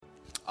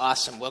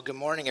Awesome. Well, good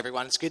morning,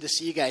 everyone. It's good to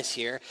see you guys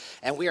here.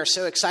 And we are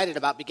so excited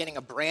about beginning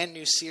a brand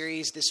new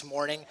series this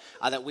morning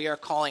that we are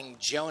calling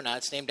Jonah.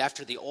 It's named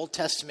after the Old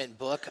Testament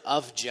book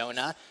of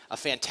Jonah, a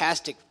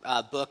fantastic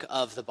book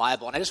of the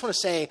Bible. And I just want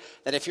to say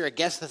that if you're a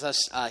guest with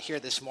us here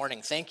this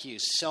morning, thank you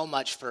so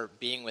much for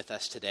being with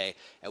us today.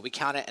 We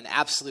count it an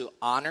absolute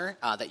honor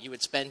that you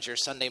would spend your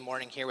Sunday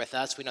morning here with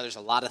us. We know there's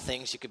a lot of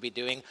things you could be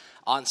doing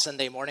on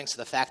Sunday morning,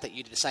 so the fact that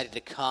you decided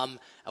to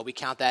come, we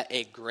count that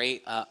a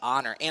great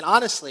honor. And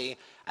honestly,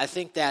 I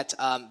think that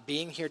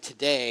being here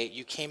today,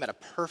 you came at a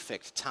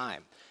perfect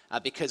time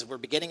because we're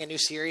beginning a new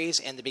series,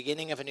 and the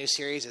beginning of a new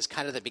series is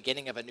kind of the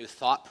beginning of a new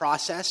thought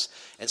process.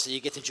 And so you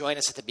get to join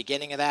us at the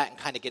beginning of that and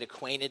kind of get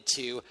acquainted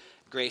to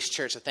Grace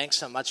Church. So thanks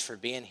so much for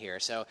being here.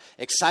 So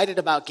excited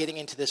about getting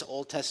into this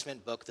Old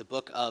Testament book, the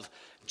book of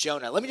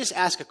Jonah. Let me just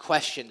ask a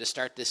question to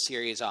start this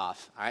series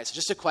off. All right, so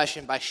just a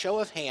question. By show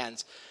of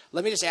hands,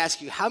 let me just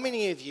ask you, how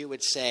many of you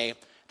would say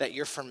that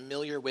you're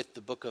familiar with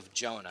the book of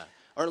Jonah?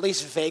 Or at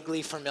least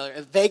vaguely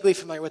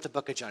familiar with the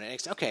book of Jonah.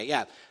 Okay,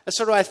 yeah, that's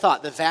sort of what I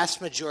thought. The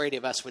vast majority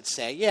of us would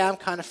say, yeah, I'm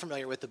kind of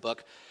familiar with the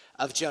book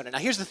of Jonah. Now,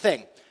 here's the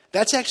thing.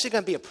 That's actually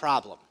going to be a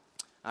problem,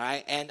 all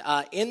right? And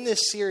in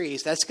this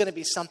series, that's going to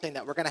be something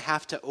that we're going to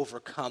have to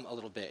overcome a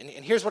little bit.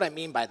 And here's what I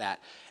mean by that.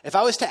 If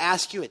I was to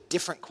ask you a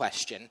different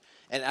question,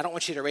 and I don't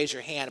want you to raise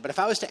your hand, but if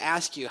I was to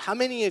ask you, how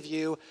many of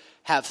you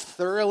have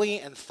thoroughly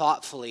and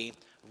thoughtfully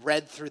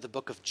read through the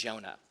book of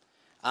Jonah?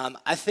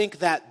 I think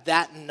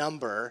that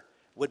number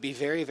would be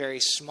very, very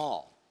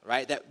small,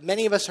 right? That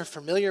many of us are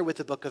familiar with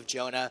the book of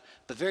Jonah,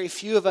 but very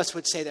few of us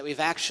would say that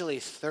we've actually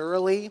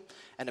thoroughly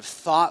and have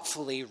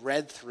thoughtfully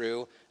read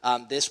through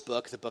this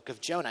book, the book of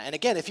Jonah. And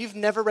again, if you've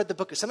never read the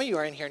book, some of you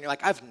are in here and you're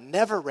like, I've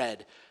never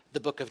read the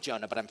book of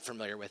Jonah, but I'm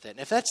familiar with it. And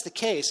if that's the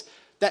case,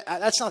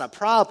 that's not a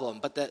problem,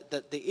 but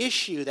the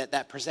issue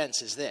that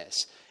presents is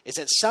this, is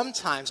that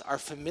sometimes our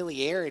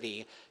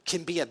familiarity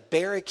can be a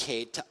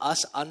barricade to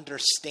us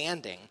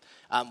understanding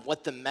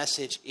what the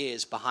message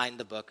is behind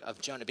the book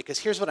of Jonah. Because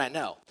here's what I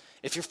know.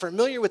 If you're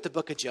familiar with the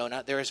book of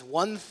Jonah, there is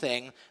one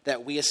thing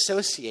that we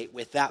associate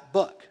with that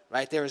book,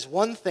 right? There is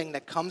one thing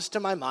that comes to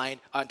my mind,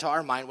 to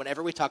our mind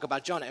whenever we talk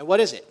about Jonah. And what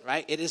is it,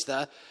 right? It is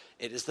the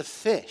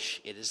fish.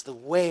 It is the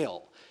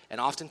whale. And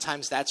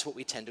oftentimes that's what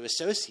we tend to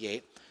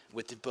associate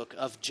with the book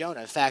of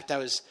Jonah. In fact, I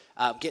was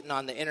getting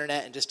on the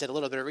internet and just did a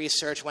little bit of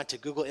research, went to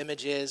Google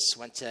Images,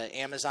 went to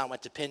Amazon,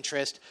 went to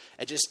Pinterest,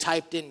 and just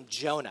typed in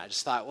Jonah. I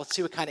just thought, well, let's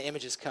see what kind of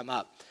images come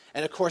up.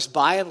 And of course,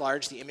 by and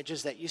large, the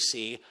images that you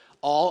see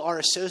all are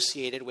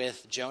associated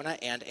with Jonah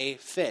and a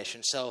fish.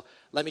 And so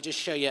let me just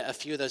show you a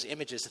few of those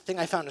images. The thing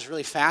I found was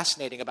really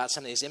fascinating about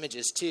some of these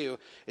images too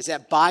is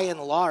that by and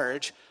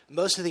large,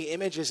 most of the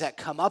images that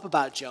come up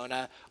about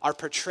Jonah are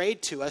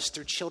portrayed to us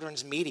through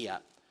children's media.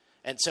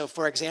 And so,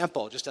 for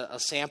example, just a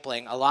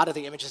sampling, a lot of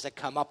the images that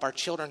come up are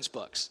children's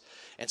books.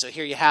 And so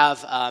here you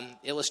have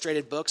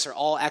illustrated books are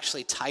all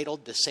actually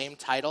titled the same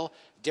title,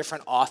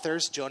 different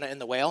authors, Jonah and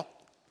the Whale.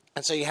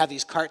 And so you have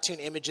these cartoon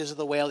images of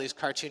the whale, these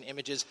cartoon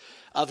images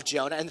of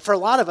Jonah. And for a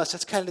lot of us,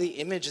 that's kind of the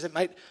image that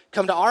might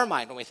come to our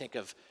mind when we think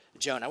of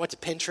Jonah. I went to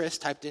Pinterest,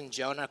 typed in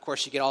Jonah. Of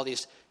course, you get all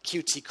these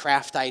cutesy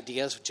craft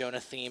ideas,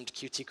 Jonah-themed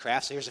cutesy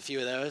crafts. So here's a few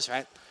of those,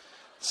 right?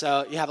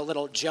 So you have a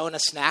little Jonah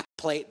snack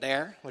plate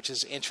there, which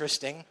is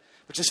interesting.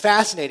 Which is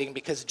fascinating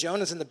because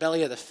Jonah's in the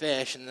belly of the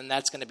fish, and then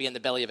that's going to be in the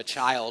belly of a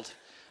child.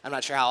 I'm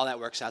not sure how all that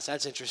works out, so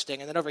that's interesting.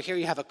 And then over here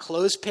you have a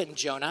clothespin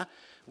Jonah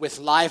with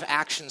live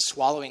action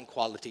swallowing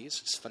qualities.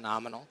 It's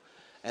phenomenal,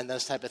 and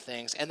those type of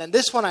things. And then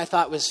this one I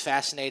thought was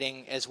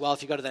fascinating as well.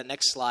 If you go to the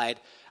next slide,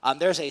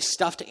 there's a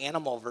stuffed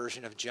animal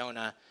version of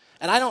Jonah.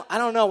 And I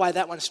don't know why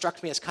that one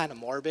struck me as kind of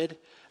morbid,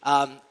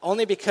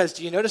 only because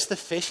do you notice the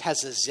fish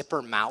has a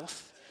zipper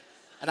mouth?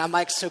 And I'm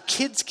like, so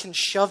kids can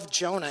shove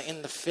Jonah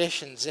in the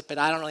fish and zip it.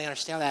 I don't really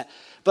understand that.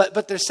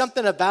 But there's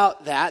something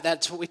about that.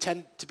 That's what we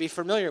tend to be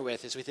familiar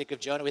with. As we think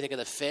of Jonah, we think of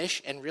the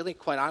fish. And really,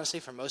 quite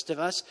honestly, for most of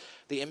us,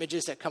 the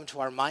images that come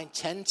to our mind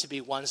tend to be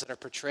ones that are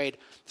portrayed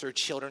through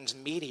children's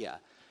media.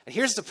 And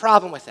here's the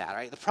problem with that,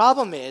 right? The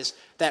problem is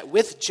that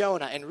with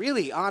Jonah, and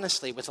really,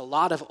 honestly, with a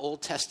lot of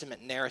Old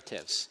Testament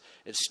narratives,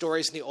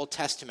 stories in the Old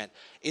Testament,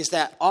 is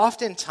that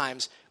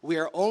oftentimes we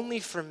are only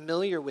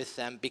familiar with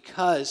them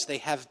because they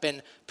have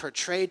been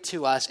portrayed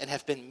to us and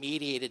have been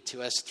mediated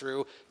to us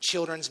through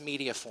children's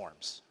media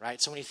forms, right?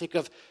 So when you think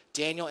of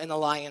Daniel in the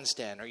lion's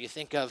den, or you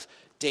think of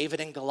David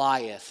and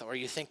Goliath, or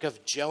you think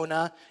of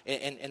Jonah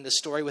in the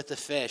story with the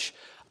fish,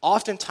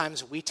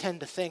 oftentimes we tend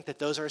to think that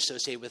those are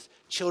associated with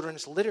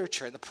children's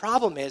literature. And the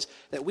problem is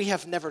that we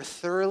have never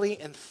thoroughly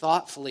and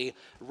thoughtfully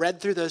read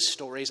through those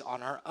stories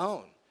on our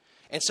own.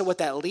 And so what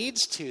that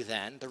leads to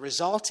then, the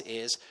result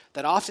is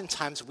that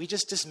oftentimes we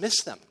just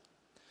dismiss them.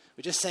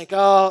 We just think,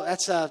 oh,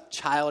 that's a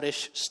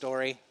childish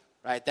story,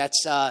 right?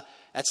 That's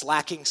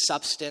lacking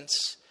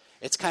substance.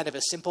 It's kind of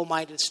a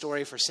simple-minded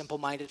story for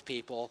simple-minded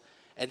people.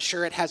 And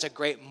sure, it has a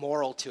great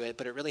moral to it,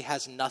 but it really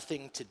has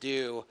nothing to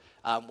do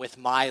with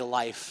my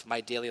life,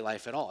 my daily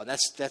life at all. And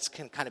that's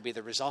can kind of be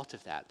the result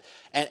of that.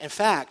 And in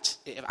fact,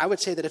 I would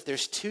say that if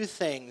there's two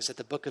things that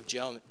the book of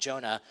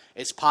Jonah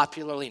is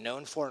popularly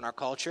known for in our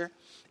culture,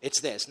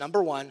 it's this.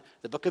 Number one,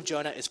 the book of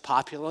Jonah is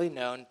popularly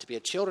known to be a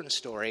children's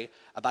story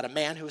about a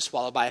man who was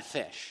swallowed by a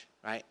fish.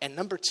 Right? And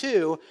number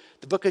two,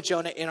 the book of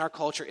Jonah in our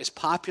culture is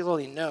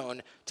popularly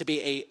known to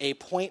be a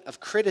point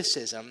of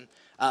criticism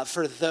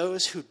for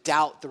those who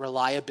doubt the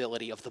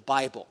reliability of the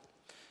Bible.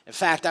 In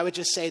fact, I would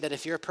just say that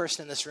if you're a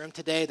person in this room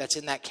today that's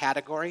in that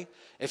category,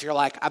 if you're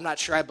like, I'm not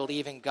sure I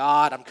believe in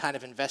God, I'm kind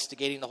of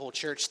investigating the whole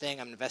church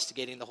thing, I'm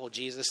investigating the whole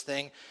Jesus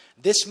thing,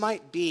 this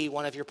might be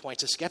one of your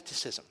points of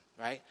skepticism,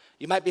 right?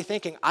 You might be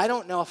thinking, I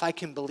don't know if I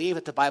can believe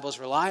that the Bible's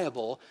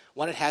reliable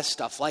when it has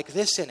stuff like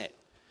this in it.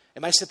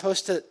 Am I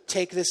supposed to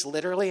take this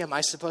literally? Am I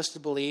supposed to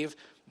believe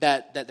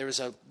that there was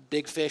a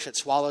big fish that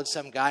swallowed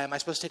some guy? Am I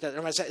supposed to take that?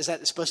 Or is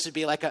that supposed to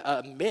be like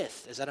a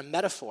myth? Is that a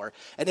metaphor?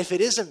 And if it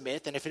is a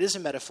myth, and if it is a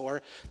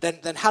metaphor,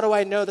 then how do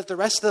I know that the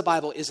rest of the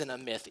Bible isn't a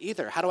myth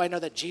either? How do I know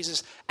that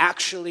Jesus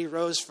actually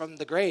rose from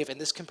the grave?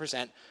 And this can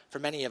present, for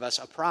many of us,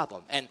 a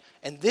problem. And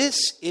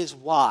this is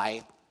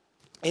why,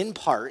 in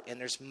part, and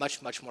there's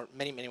much more,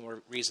 many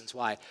more reasons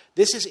why,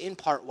 this is in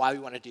part why we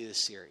want to do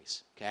this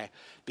series, okay?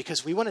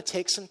 Because we want to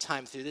take some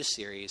time through this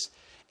series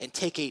and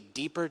take a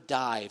deeper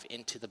dive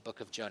into the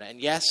book of Jonah.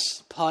 And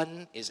yes,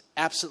 pun is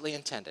absolutely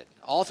intended.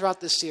 All throughout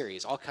this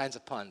series, all kinds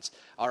of puns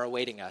are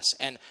awaiting us.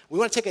 And we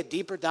want to take a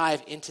deeper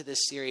dive into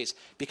this series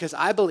because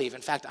I believe,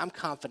 in fact, I'm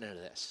confident of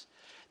this,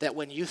 that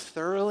when you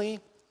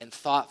thoroughly and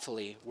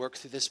thoughtfully work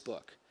through this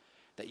book,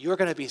 that you're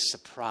going to be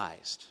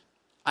surprised.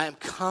 I am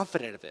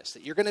confident of this,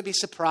 that you're going to be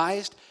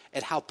surprised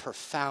at how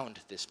profound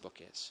this book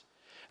is.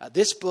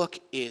 This book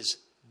is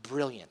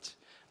brilliant.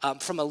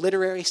 From a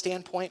literary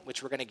standpoint,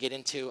 which we're going to get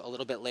into a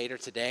little bit later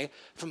today,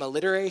 from a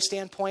literary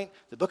standpoint,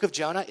 the book of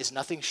Jonah is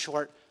nothing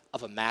short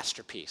of a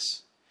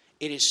masterpiece.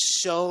 It is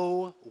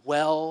so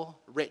well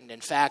written.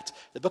 In fact,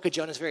 the book of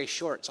Jonah is very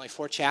short. It's only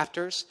 4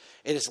 chapters.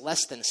 It is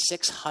less than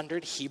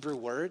 600 Hebrew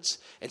words,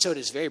 and so it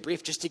is very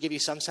brief. Just to give you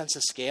some sense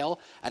of scale,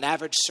 an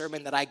average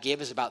sermon that I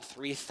give is about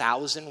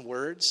 3,000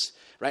 words,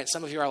 right? And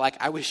some of you are like,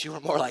 I wish you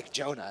were more like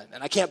Jonah,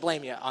 and I can't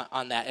blame you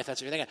on that if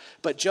that's what you're thinking.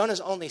 But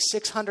Jonah's only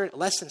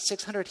less than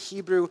 600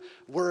 Hebrew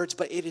words,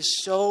 but it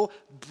is so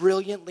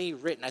brilliantly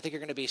written. I think you're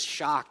going to be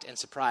shocked and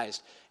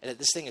surprised that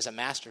this thing is a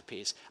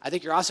masterpiece. I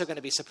think you're also going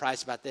to be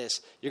surprised about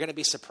this. You're going to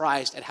be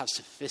surprised at how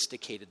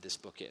sophisticated this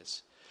book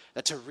is.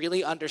 That to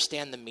really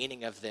understand the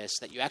meaning of this,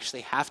 that you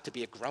actually have to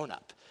be a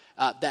grown-up.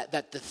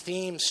 That the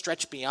themes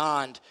stretch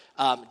beyond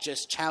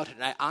just childhood.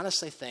 And I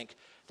honestly think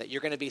that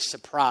you're going to be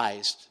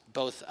surprised,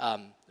 both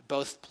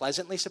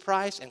pleasantly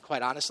surprised and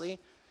quite honestly,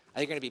 I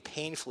think you're going to be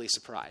painfully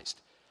surprised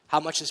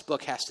how much this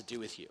book has to do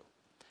with you.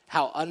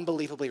 How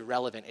unbelievably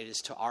relevant it is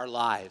to our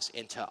lives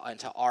and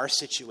to our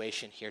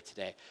situation here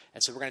today.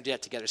 And so we're going to do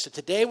that together. So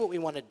today what we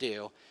want to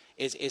do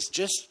is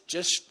just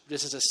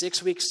this is a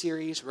 6-week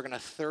series. We're going to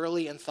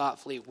thoroughly and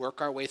thoughtfully work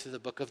our way through the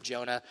book of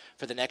Jonah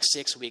for the next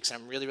 6 weeks.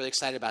 And I'm really, really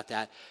excited about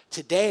that.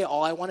 Today,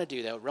 all I want to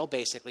do, though, real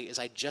basically, is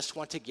I just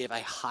want to give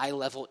a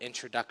high-level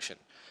introduction.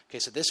 Okay,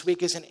 so this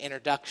week is an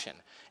introduction.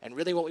 And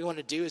really what we want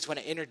to do is want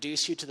to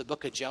introduce you to the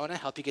book of Jonah,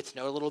 help you get to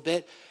know it a little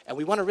bit. And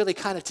we want to really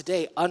kind of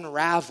today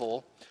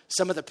unravel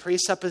some of the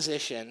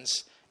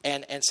presuppositions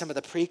and some of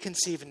the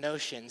preconceived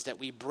notions that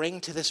we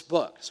bring to this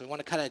book. So we want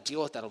to kind of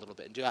deal with that a little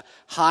bit and do a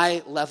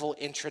high-level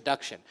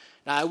introduction.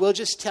 Now, I will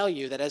just tell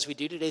you that as we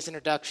do today's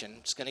introduction,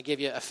 I'm just going to give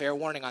you a fair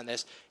warning on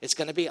this, it's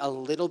going to be a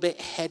little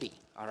bit heady,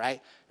 all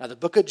right? Now, the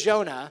book of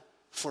Jonah,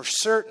 for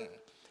certain,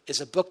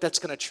 is a book that's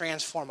going to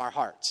transform our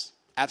hearts.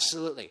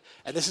 Absolutely.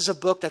 And this is a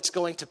book that's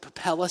going to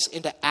propel us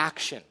into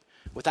action,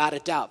 without a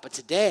doubt. But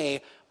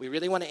today, we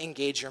really want to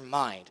engage your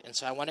mind. And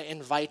so I want to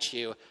invite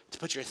you to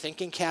put your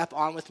thinking cap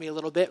on with me a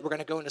little bit. We're going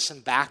to go into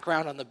some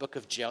background on the book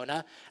of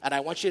Jonah. And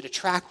I want you to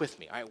track with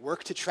me, all right?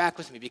 Work to track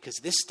with me because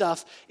this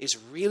stuff is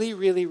really,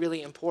 really,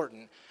 really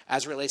important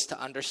as it relates to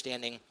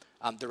understanding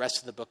the rest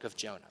of the book of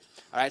Jonah.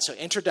 All right, so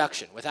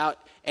introduction. Without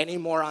any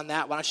more on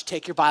that, why don't you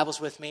take your Bibles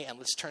with me and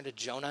let's turn to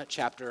Jonah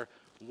chapter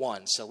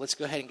 1. So let's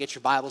go ahead and get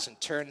your Bibles and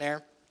turn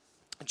there.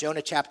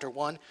 Jonah chapter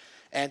 1.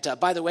 And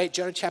by the way,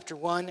 Jonah chapter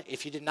 1,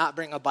 if you did not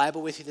bring a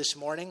Bible with you this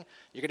morning,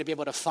 you're going to be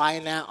able to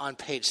find that on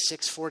page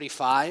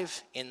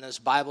 645 in those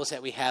Bibles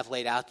that we have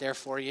laid out there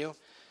for you.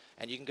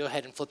 And you can go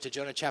ahead and flip to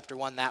Jonah chapter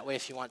 1 that way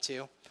if you want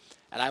to.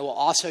 And I will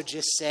also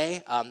just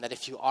say that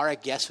if you are a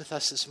guest with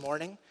us this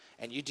morning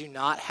and you do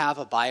not have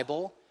a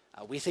Bible,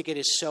 we think it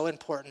is so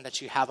important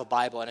that you have a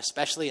Bible, and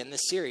especially in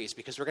this series,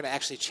 because we're going to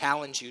actually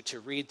challenge you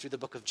to read through the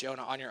book of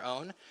Jonah on your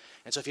own.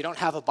 And so if you don't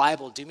have a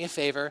Bible, do me a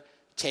favor,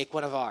 take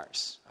one of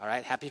ours, all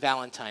right? Happy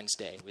Valentine's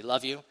Day. We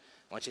love you.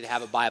 I want you to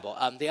have a Bible.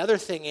 The other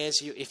thing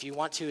is, if you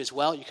want to as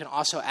well, you can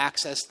also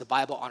access the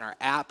Bible on our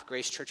app.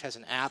 Grace Church has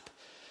an app.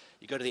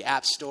 You go to the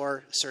App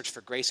Store, search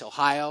for Grace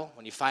Ohio.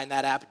 When you find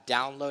that app,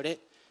 download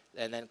it.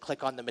 and then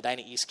click on the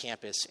Medina East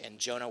Campus, and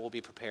Jonah will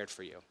be prepared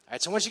for you. All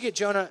right, so once you get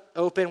Jonah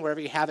open,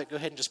 wherever you have it, go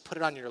ahead and just put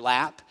it on your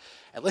lap.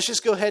 And let's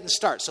just go ahead and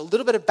start. So a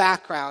little bit of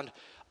background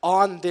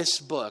on this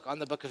book, on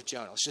the book of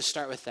Jonah. Let's just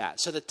start with that.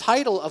 So the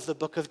title of the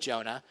book of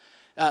Jonah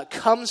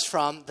comes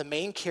from the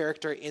main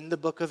character in the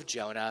book of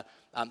Jonah,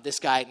 this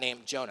guy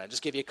named Jonah. I'll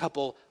just give you a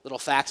couple little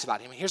facts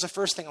about him. Here's the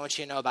first thing I want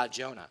you to know about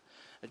Jonah.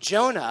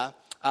 Jonah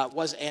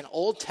was an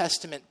Old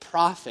Testament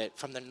prophet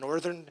from the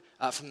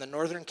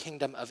northern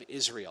kingdom of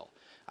Israel.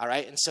 All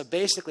right, and so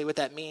basically what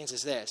that means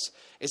is this,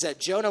 is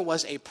that Jonah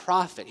was a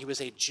prophet. He was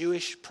a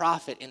Jewish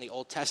prophet in the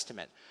Old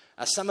Testament.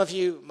 Some of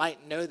you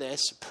might know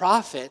this.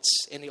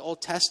 Prophets in the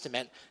Old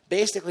Testament,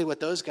 basically what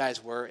those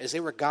guys were is they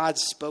were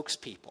God's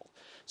spokespeople.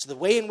 So the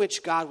way in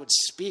which God would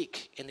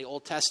speak in the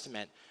Old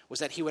Testament was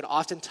that he would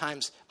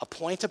oftentimes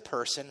appoint a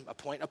person,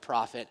 appoint a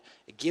prophet,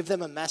 give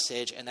them a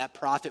message, and that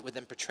prophet would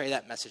then portray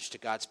that message to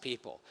God's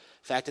people.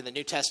 In fact, in the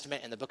New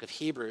Testament, in the book of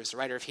Hebrews, the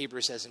writer of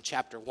Hebrews says in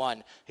chapter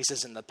 1, he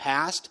says, in the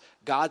past,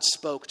 God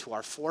spoke to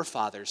our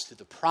forefathers through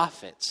the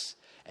prophets,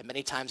 and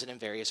many times and in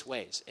various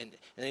ways. And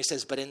then he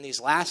says, but in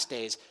these last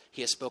days,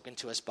 he has spoken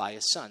to us by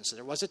his Son. So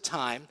there was a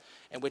time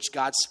in which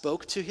God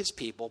spoke to his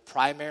people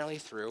primarily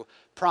through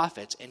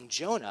prophets, and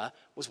Jonah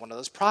was one of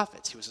those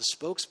prophets. He was a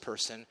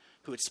spokesperson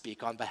who would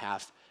speak on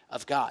behalf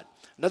of God.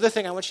 Another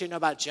thing I want you to know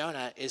about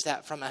Jonah is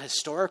that from a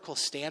historical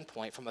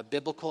standpoint, from a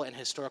biblical and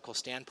historical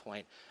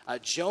standpoint,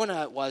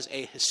 Jonah was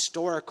a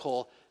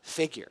historical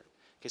figure.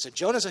 Okay, so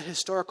Jonah's a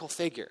historical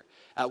figure.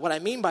 What I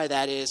mean by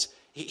that is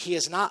he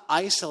is not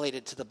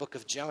isolated to the book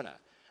of Jonah.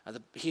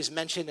 He's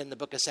mentioned in the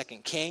book of 2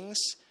 Kings.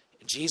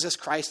 Jesus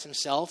Christ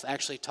himself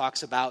actually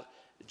talks about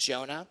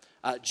Jonah.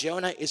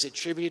 Jonah is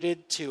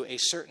attributed to a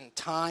certain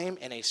time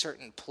and a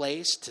certain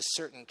place, to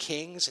certain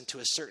kings and to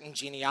a certain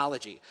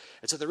genealogy.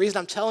 And so the reason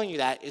I'm telling you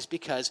that is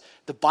because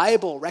the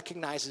Bible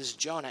recognizes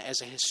Jonah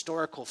as a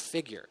historical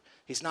figure.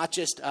 He's not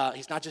just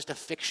a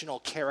fictional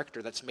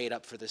character that's made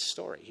up for this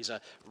story. He's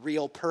a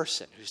real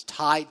person who's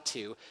tied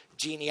to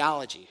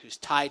genealogy, who's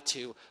tied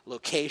to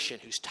location,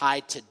 who's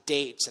tied to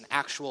dates and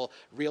actual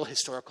real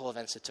historical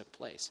events that took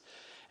place.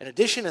 In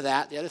addition to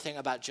that, the other thing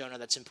about Jonah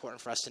that's important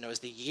for us to know is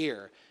the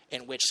year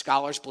in which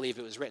scholars believe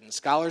it was written.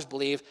 Scholars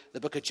believe the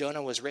book of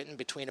Jonah was written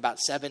between about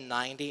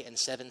 790 and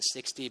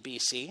 760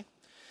 BC.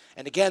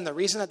 And again, the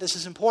reason that this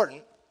is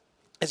important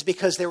is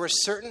because there were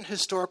certain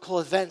historical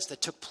events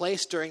that took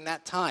place during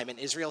that time in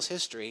Israel's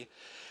history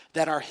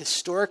that are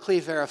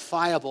historically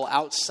verifiable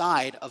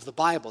outside of the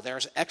Bible.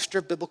 There's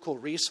extra biblical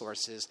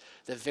resources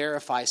that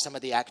verify some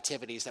of the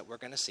activities that we're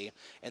going to see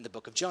in the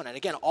book of Jonah. And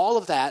again, all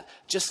of that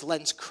just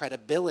lends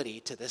credibility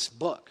to this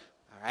book.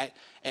 All right?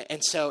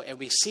 And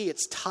we see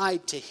it's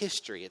tied to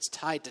history, it's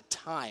tied to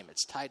time,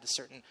 it's tied to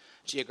certain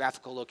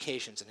geographical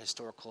locations and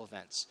historical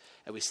events.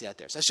 And we see that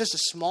there. So it's just a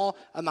small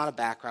amount of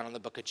background on the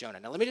book of Jonah.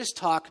 Now let me just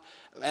talk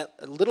a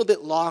little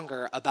bit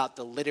longer about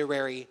the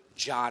literary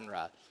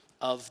genre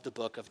of the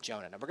book of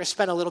Jonah. Now, we're going to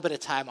spend a little bit of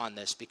time on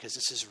this because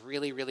this is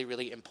really, really,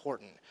 really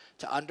important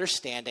to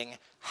understanding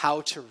how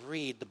to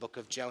read the book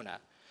of Jonah.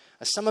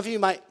 Some of you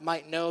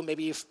might know,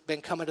 maybe you've been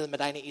coming to the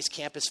Medina East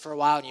Campus for a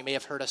while, and you may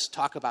have heard us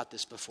talk about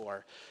this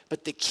before.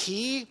 But the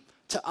key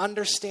to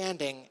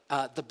understanding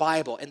the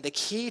Bible and the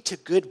key to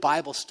good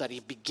Bible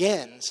study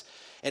begins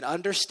in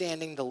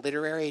understanding the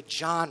literary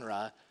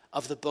genre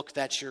of the book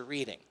that you're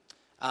reading.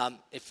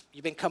 If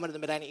you've been coming to the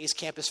Medina East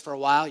Campus for a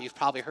while, you've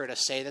probably heard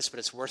us say this, but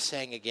it's worth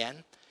saying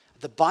again.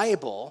 The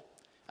Bible,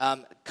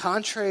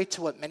 contrary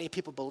to what many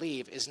people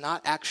believe, is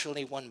not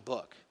actually one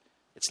book.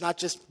 It's not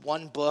just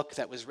one book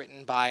that was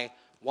written by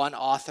one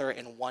author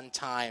in one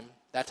time,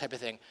 that type of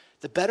thing.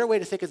 The better way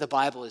to think of the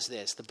Bible is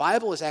this. The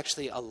Bible is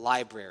actually a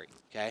library,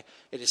 okay?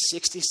 It is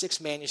 66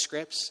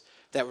 manuscripts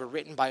that were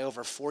written by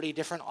over 40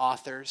 different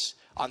authors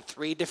on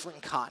 3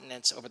 different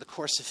continents over the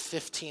course of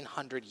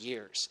 1,500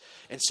 years.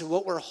 And so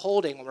what we're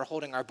holding when we're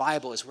holding our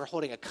Bible is we're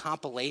holding a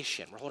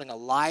compilation. We're holding a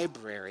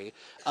library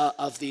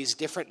of these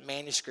different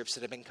manuscripts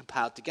that have been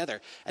compiled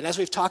together. And as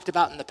we've talked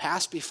about in the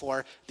past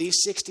before,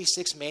 these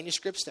 66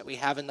 manuscripts that we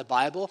have in the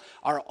Bible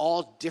are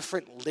all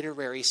different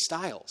literary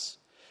styles.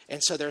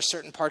 And so there are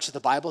certain parts of the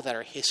Bible that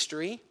are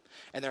history,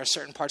 and there are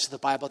certain parts of the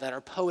Bible that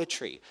are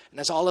poetry. And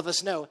as all of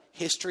us know,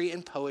 history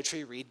and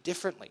poetry read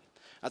differently.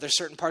 There's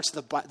certain parts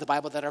of the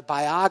Bible that are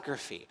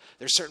biography.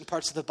 There's certain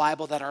parts of the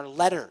Bible that are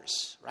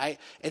letters, right?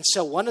 And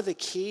so one of the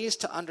keys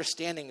to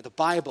understanding the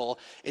Bible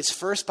is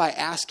first by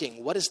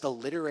asking, what is the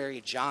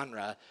literary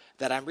genre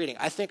that I'm reading?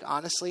 I think,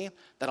 honestly,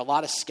 that a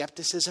lot of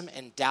skepticism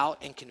and doubt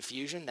and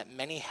confusion that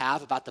many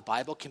have about the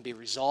Bible can be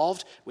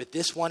resolved with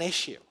this one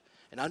issue.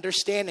 And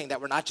understanding that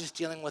we're not just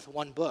dealing with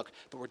one book,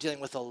 but we're dealing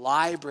with a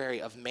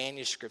library of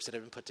manuscripts that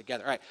have been put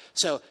together. All right,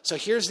 so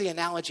here's the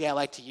analogy I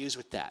like to use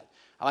with that.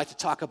 I like to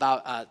talk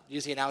about,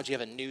 use the analogy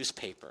of a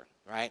newspaper,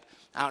 right?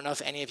 I don't know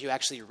if any of you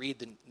actually read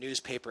the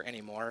newspaper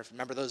anymore.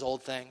 Remember those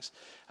old things?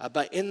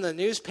 But in the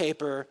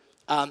newspaper,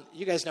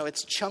 you guys know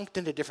it's chunked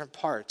into different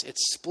parts.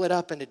 It's split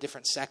up into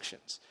different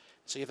sections.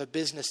 So you have a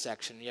business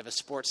section, you have a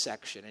sports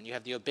section, and you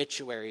have the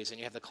obituaries, and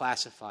you have the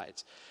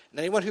classifieds. And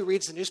anyone who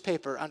reads the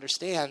newspaper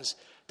understands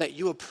that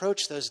you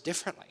approach those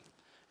differently.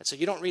 And so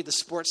you don't read the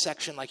sports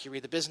section like you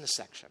read the business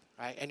section,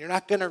 right? And you're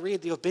not going to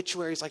read the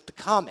obituaries like the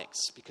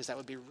comics, because that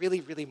would be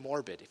really, really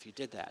morbid if you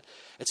did that.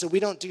 And so we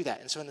don't do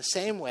that. And so in the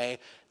same way,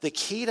 the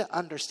key to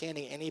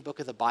understanding any book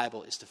of the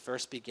Bible is to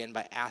first begin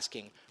by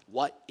asking,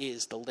 what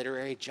is the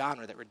literary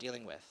genre that we're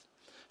dealing with?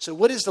 So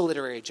what is the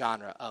literary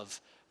genre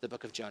of the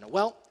book of Jonah?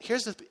 Well,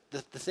 here's the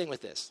thing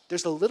with this.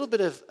 There's a little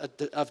bit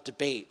of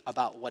debate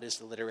about what is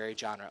the literary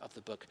genre of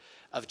the book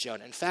of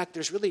Jonah. In fact,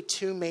 there's really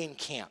two main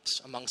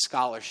camps among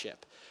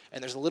scholarship.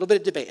 And there's a little bit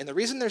of debate. And the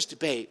reason there's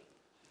debate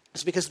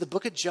is because the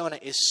book of Jonah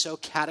is so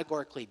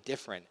categorically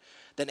different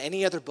than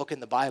any other book in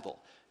the Bible.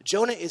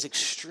 Jonah is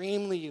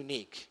extremely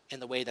unique in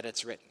the way that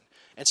it's written.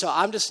 And so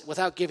I'm just,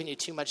 without giving you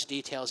too much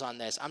details on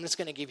this, I'm just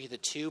going to give you the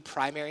two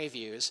primary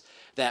views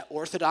that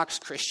Orthodox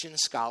Christian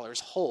scholars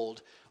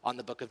hold on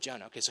the book of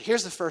Jonah. Okay, so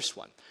here's the first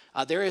one.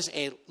 There is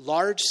a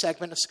large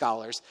segment of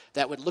scholars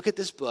that would look at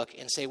this book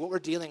and say what we're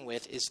dealing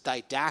with is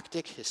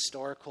didactic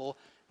historical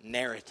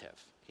narrative.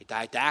 Okay,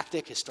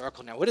 didactic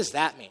historical narrative. What does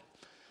that mean?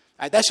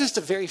 That's just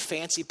a very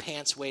fancy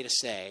pants way to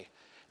say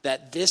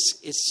that this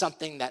is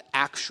something that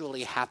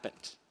actually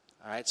happened.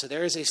 All right, so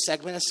there is a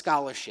segment of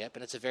scholarship,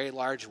 and it's a very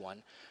large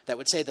one, that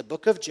would say the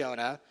book of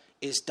Jonah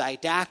is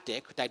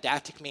didactic.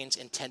 Didactic means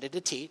intended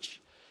to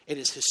teach. It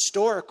is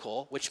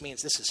historical, which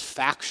means this is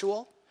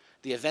factual.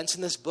 The events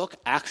in this book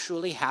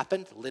actually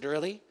happened,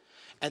 literally.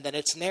 And then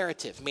it's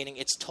narrative, meaning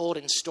it's told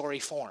in story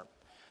form,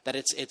 that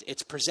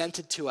it's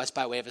presented to us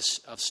by way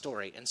of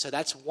story. And so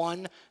that's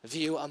one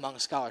view among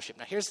scholarship.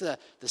 Now here's the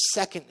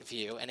second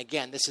view, and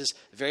again, this is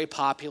very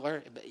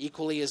popular, but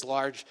equally as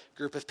large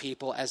group of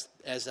people as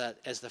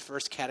the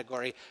first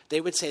category.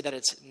 They would say that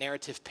it's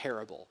narrative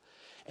parable.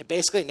 And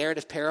basically,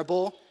 narrative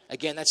parable,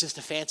 again, that's just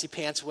a fancy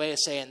pants way of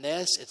saying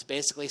this. It's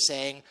basically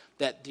saying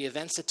that the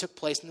events that took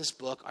place in this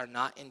book are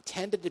not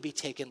intended to be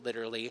taken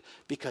literally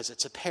because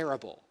it's a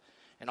parable.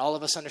 And all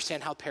of us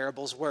understand how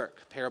parables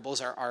work. Parables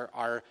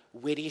are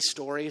witty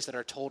stories that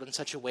are told in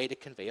such a way to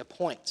convey a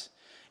point.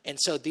 And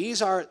so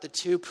these are the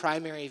two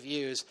primary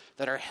views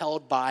that are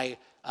held by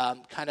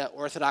kind of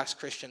Orthodox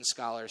Christian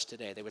scholars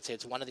today. They would say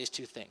it's one of these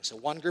two things. So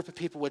one group of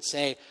people would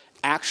say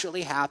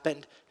actually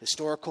happened,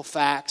 historical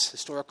facts,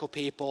 historical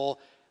people,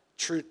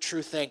 true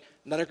thing.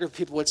 Another group of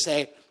people would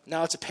say,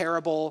 no, it's a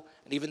parable,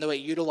 and even though it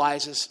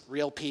utilizes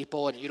real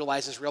people and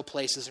utilizes real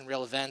places and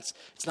real events,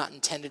 it's not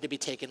intended to be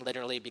taken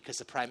literally because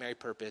the primary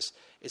purpose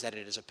is that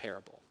it is a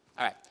parable.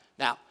 All right,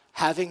 now,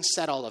 having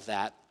said all of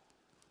that,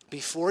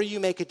 before you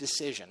make a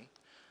decision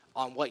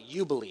on what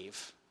you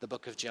believe the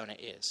book of Jonah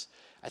is,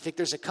 I think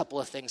there's a couple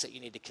of things that you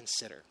need to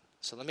consider.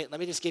 So let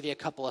me just give you a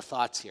couple of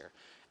thoughts here.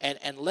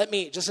 And let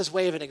me, just as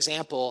way of an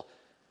example,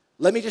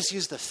 let me just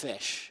use the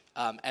fish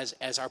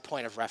as our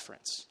point of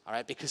reference, all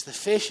right? Because the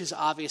fish is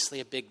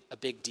obviously a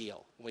big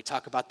deal when we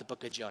talk about the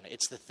book of Jonah.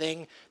 It's the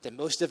thing that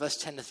most of us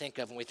tend to think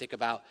of when we think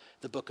about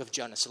the book of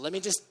Jonah. So let me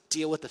just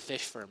deal with the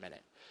fish for a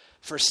minute.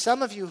 For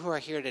some of you who are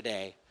here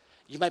today,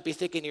 you might be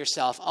thinking to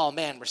yourself, oh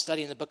man, we're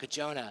studying the book of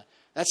Jonah.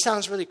 That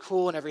sounds really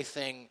cool and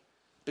everything,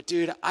 but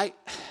dude, I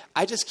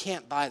just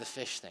can't buy the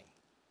fish thing.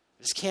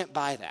 I just can't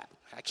buy that.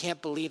 I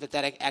can't believe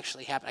that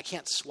actually happened. I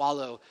can't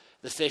swallow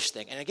the fish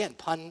thing. And again,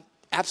 pun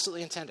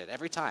absolutely intended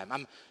every time.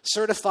 I'm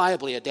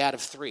certifiably a dad of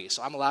 3,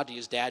 so I'm allowed to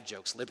use dad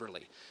jokes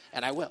liberally,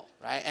 and I will,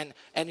 right?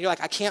 And you're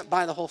like, I can't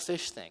buy the whole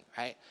fish thing,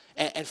 right?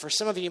 And for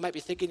some of you might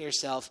be thinking to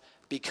yourself,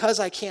 because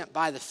I can't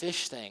buy the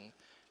fish thing,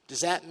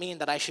 does that mean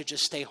that I should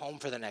just stay home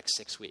for the next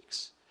 6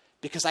 weeks?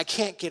 Because I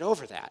can't get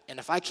over that. And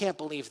if I can't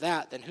believe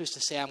that, then who's to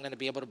say I'm going to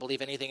be able to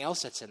believe anything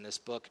else that's in this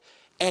book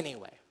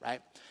anyway, right?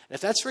 And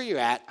if that's where you're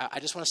at, I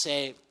just want to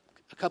say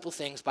a couple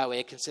things by way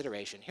of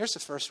consideration. Here's the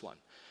first one.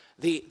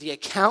 The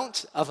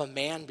account of a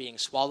man being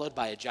swallowed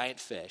by a giant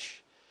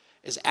fish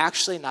is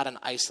actually not an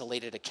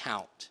isolated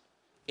account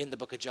in the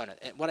book of Jonah.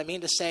 And what I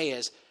mean to say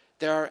is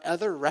there are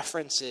other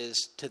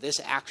references to this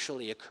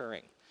actually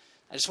occurring.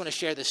 I just want to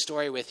share this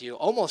story with you,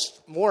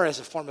 almost more as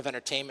a form of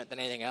entertainment than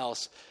anything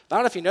else. But I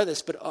don't know if you know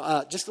this,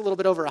 but just a little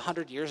bit over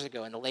 100 years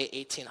ago, in the late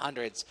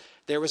 1800s,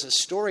 there was a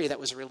story that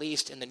was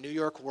released in the New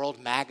York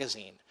World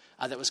Magazine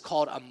that was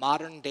called A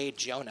Modern Day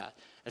Jonah.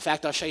 In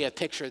fact, I'll show you a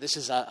picture. This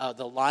is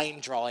the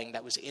line drawing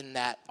that was in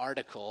that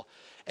article.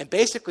 And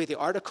basically, the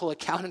article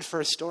accounted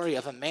for a story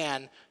of a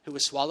man who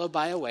was swallowed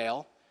by a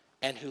whale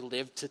and who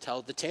lived to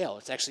tell the tale.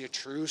 It's actually a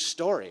true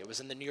story. It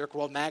was in the New York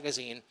World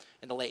Magazine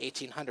in the late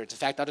 1800s. In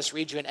fact, I'll just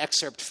read you an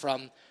excerpt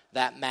from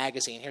that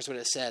magazine. Here's what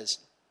it says.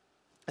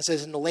 It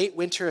says, in the late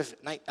winter of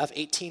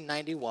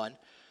 1891,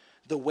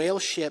 the whale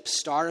ship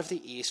Star of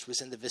the East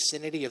was in the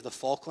vicinity of the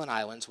Falkland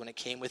Islands when it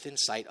came within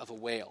sight of a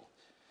whale.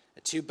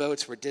 The 2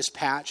 boats were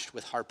dispatched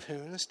with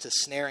harpoons to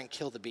snare and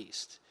kill the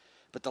beast.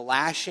 But the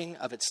lashing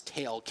of its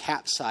tail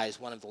capsized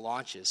one of the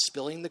launches,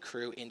 spilling the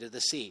crew into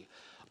the sea.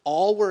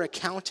 All were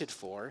accounted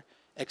for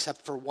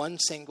except for one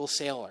single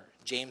sailor,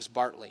 James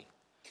Bartley.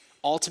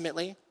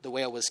 Ultimately, the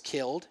whale was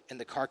killed and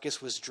the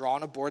carcass was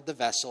drawn aboard the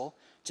vessel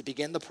to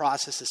begin the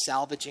process of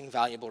salvaging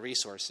valuable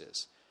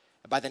resources.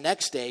 And by the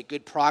next day,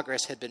 good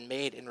progress had been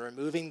made in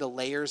removing the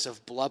layers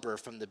of blubber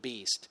from the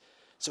beast.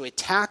 So a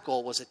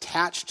tackle was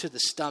attached to the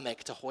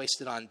stomach to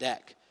hoist it on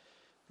deck.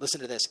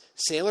 Listen to this.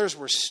 Sailors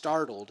were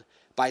startled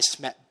by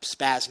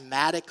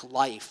spasmodic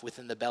life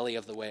within the belly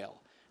of the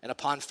whale. And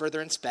upon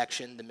further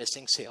inspection, the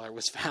missing sailor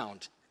was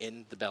found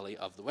in the belly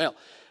of the whale.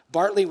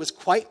 Bartley was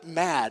quite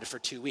mad for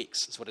 2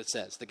 weeks, is what it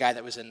says, the guy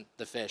that was in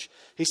the fish.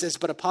 He says,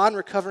 but upon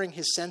recovering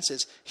his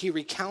senses, he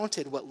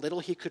recounted what little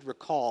he could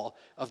recall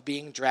of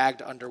being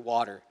dragged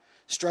underwater.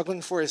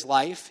 Struggling for his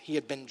life, he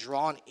had been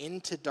drawn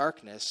into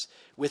darkness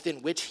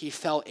within which he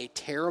felt a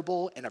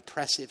terrible and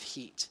oppressive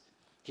heat.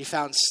 He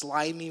found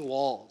slimy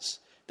walls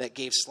that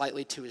gave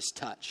slightly to his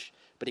touch,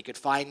 but he could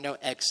find no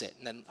exit.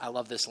 And then I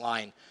love this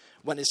line.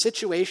 When his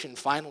situation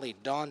finally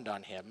dawned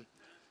on him,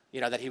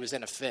 that he was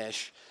in a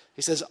fish,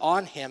 he says,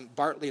 on him,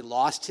 Bartley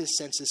lost his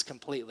senses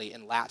completely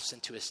and lapsed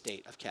into a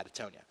state of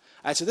catatonia.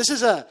 All right, so this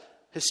is a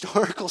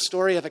historical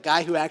story of a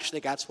guy who actually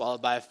got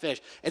swallowed by a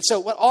fish. And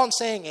so all I'm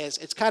saying is,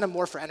 it's kind of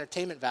more for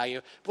entertainment value.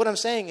 But what I'm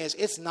saying is,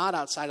 it's not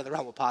outside of the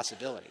realm of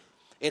possibility.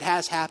 It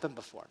has happened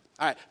before.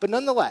 All right, but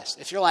nonetheless,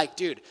 if you're like,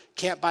 dude,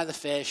 can't buy the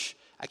fish,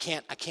 I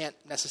can't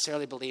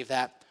necessarily believe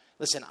that.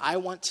 Listen, I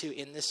want to,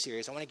 in this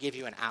series, I want to give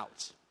you an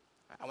out.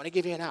 I want to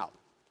give you an out.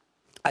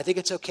 I think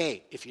it's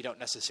okay if you don't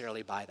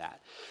necessarily buy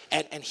that.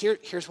 And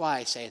here's why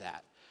I say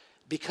that.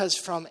 Because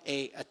from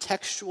a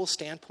textual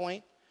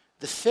standpoint,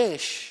 the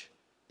fish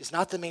is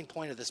not the main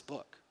point of this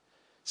book.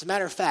 As a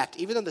matter of fact,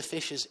 even though the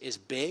fish is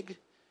big,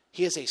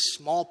 he is a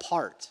small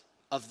part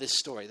of this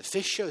story. The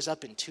fish shows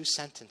up in 2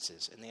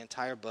 sentences in the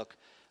entire book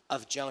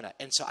of Jonah.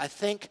 And so I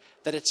think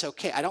that it's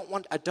okay. I don't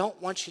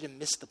want you to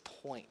miss the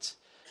point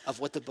of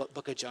what the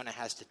book of Jonah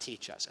has to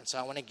teach us. And so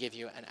I want to give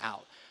you an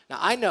out. Now,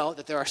 I know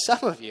that there are some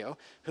of you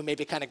who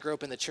maybe kind of grew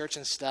up in the church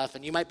and stuff,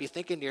 and you might be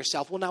thinking to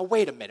yourself, well, now,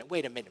 wait a minute.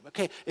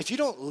 Okay, if you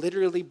don't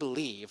literally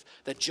believe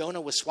that Jonah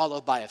was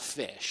swallowed by a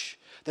fish,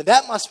 then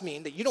that must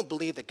mean that you don't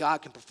believe that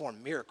God can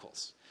perform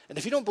miracles. And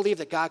if you don't believe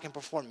that God can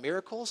perform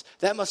miracles,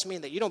 that must mean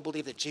that you don't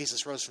believe that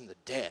Jesus rose from the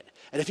dead.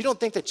 And if you don't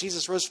think that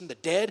Jesus rose from the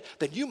dead,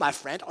 then you, my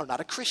friend, are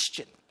not a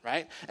Christian,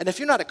 right? And if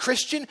you're not a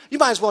Christian, you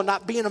might as well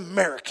not be an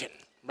American,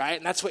 right?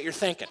 And that's what you're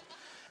thinking.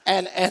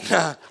 And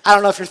I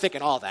don't know if you're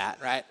thinking all that,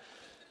 right?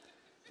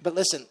 But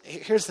listen,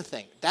 here's the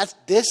thing.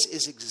 This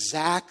is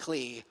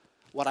exactly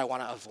what I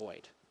want to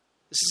avoid.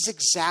 This is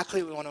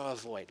exactly what we want to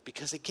avoid.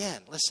 Because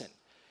again, listen,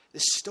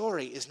 this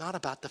story is not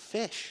about the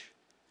fish.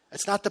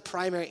 It's not the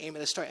primary aim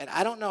of the story. And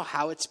I don't know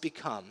how it's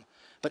become,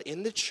 but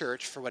in the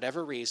church, for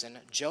whatever reason,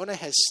 Jonah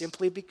has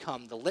simply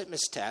become the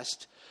litmus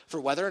test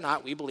for whether or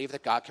not we believe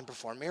that God can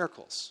perform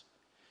miracles.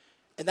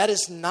 And that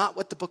is not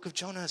what the book of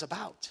Jonah is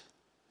about.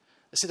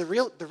 See, the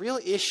real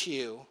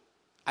issue,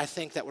 I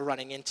think, that we're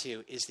running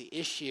into is the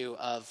issue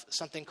of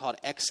something called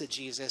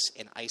exegesis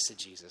and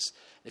eisegesis.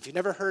 If you've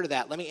never heard of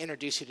that, let me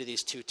introduce you to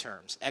these 2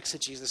 terms,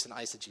 exegesis and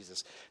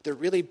eisegesis. They're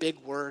really big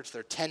words.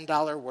 They're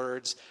 $10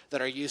 words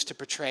that are used to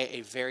portray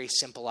a very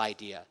simple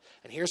idea.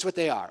 And here's what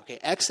they are. Okay,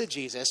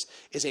 exegesis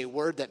is a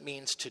word that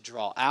means to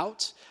draw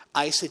out.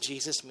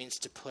 Eisegesis means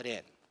to put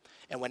in.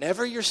 And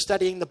whenever you're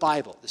studying the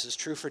Bible, this is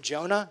true for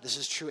Jonah, this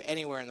is true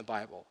anywhere in the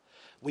Bible,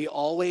 we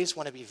always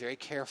want to be very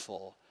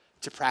careful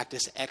to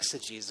practice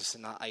exegesis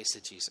and not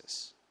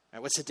eisegesis.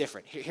 Right, what's the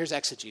difference? Here's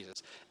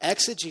exegesis.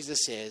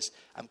 Exegesis is,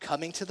 I'm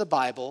coming to the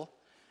Bible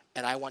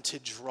and I want to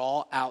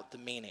draw out the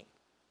meaning.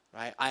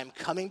 Right? I am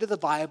coming to the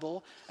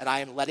Bible and I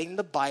am letting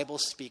the Bible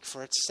speak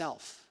for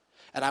itself.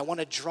 And I want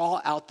to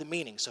draw out the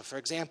meaning. So for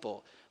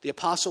example, the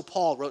Apostle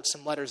Paul wrote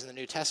some letters in the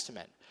New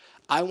Testament.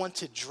 I want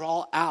to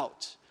draw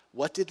out,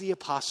 what did the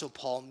Apostle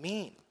Paul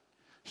mean?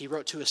 He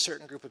wrote to a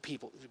certain group of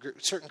people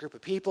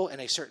in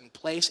a certain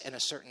place and a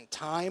certain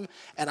time,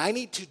 and I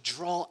need to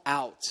draw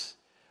out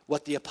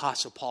what the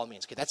Apostle Paul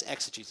means. Okay, that's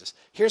exegesis.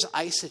 Here's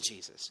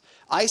eisegesis.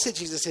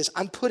 Eisegesis is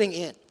I'm putting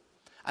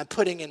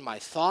in my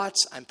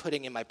thoughts, I'm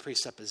putting in my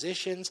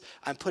presuppositions,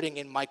 I'm putting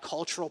in my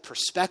cultural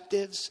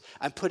perspectives,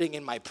 I'm putting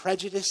in my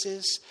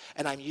prejudices,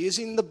 and I'm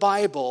using the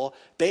Bible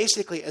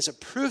basically as a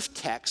proof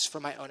text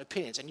for my own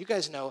opinions. And you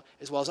guys know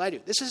as well as I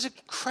do, this is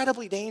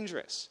incredibly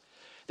dangerous.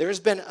 There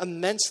has been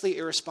immensely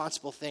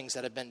irresponsible things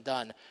that have been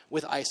done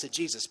with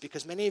eisegesis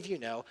because many of you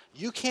know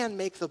you can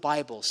make the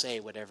Bible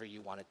say whatever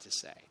you want it to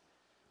say.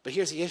 But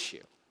here's the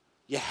issue.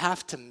 You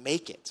have to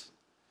make it.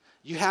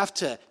 You have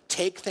to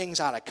take things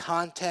out of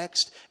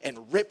context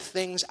and rip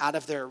things out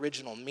of their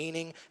original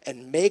meaning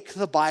and make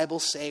the Bible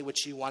say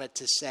what you want it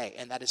to say.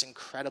 And that is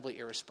incredibly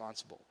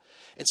irresponsible.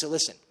 And so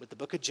listen, with the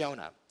book of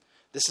Jonah,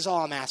 this is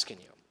all I'm asking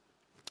you.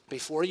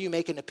 Before you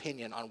make an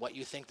opinion on what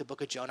you think the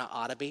book of Jonah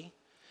ought to be,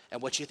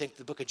 and what you think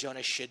the book of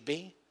Jonah should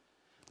be,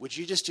 would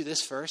you just do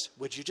this first?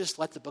 Would you just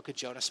let the book of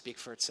Jonah speak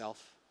for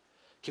itself?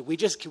 Can we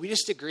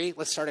just agree?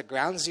 Let's start at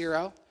ground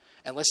zero,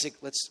 and let's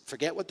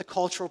forget what the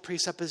cultural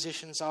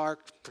presuppositions are,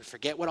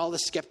 forget what all the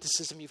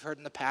skepticism you've heard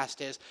in the past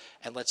is,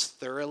 and let's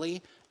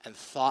thoroughly and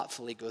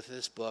thoughtfully go through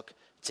this book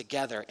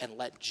together and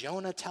let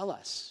Jonah tell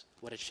us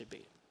what it should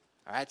be.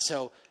 All right,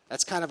 so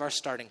that's kind of our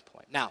starting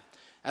point. Now,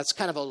 that's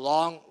kind of a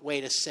long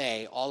way to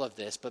say all of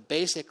this, but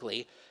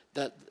basically,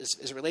 as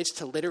it relates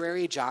to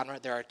literary genre,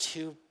 there are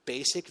two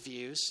basic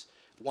views.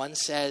 One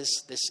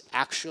says this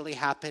actually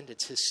happened,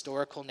 it's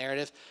historical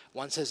narrative.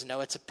 One says,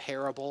 no, it's a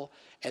parable,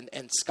 and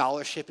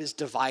scholarship is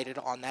divided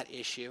on that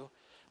issue.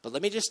 But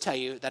let me just tell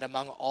you that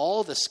among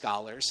all the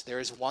scholars, there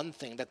is one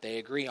thing that they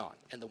agree on.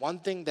 And the one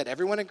thing that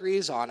everyone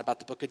agrees on about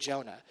the book of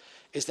Jonah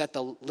is that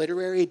the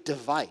literary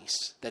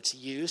device that's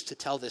used to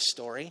tell this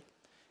story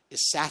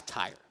is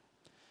satire.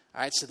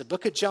 All right, so the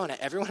book of Jonah,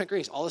 everyone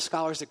agrees, all the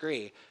scholars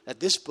agree that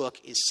this book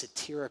is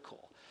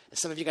satirical. And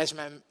some of you guys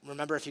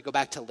remember if you go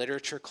back to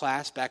literature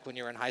class, back when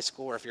you were in high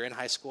school, or if you're in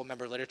high school,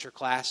 remember literature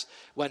class,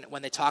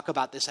 when they talk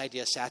about this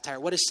idea of satire.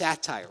 What is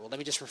satire? Well, let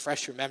me just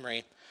refresh your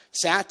memory.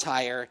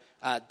 Satire,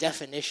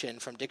 definition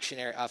from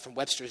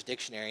Webster's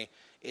dictionary,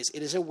 is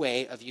it is a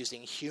way of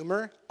using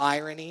humor,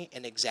 irony,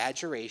 and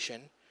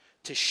exaggeration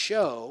to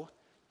show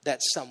that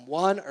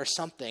someone or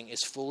something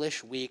is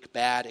foolish, weak,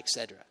 bad,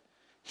 etc.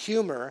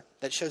 Humor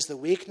that shows the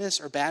weakness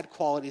or bad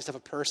qualities of a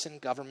person,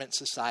 government,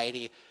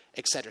 society,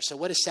 etc. So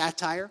what is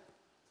satire?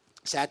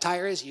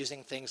 Satire is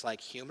using things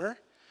like humor,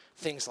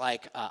 things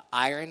like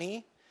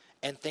irony,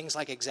 and things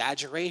like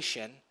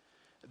exaggeration,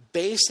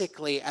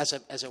 basically as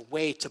a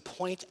way to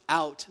point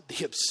out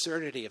the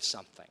absurdity of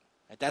something.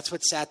 Right? That's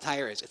what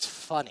satire is. It's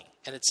funny,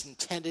 and it's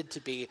intended to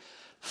be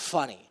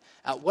funny.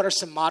 What are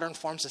some modern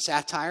forms of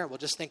satire? Well,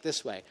 just think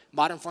this way.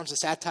 Modern forms of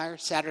satire,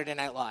 Saturday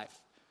Night Live.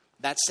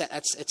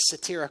 It's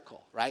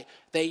satirical, right?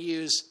 They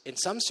use, in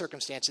some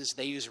circumstances,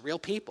 they use real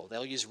people.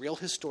 They'll use real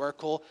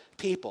historical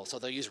people. So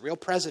they'll use real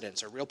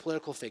presidents or real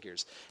political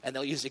figures. And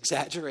they'll use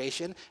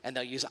exaggeration, and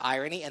they'll use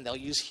irony, and they'll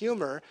use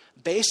humor,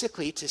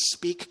 basically to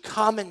speak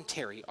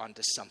commentary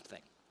onto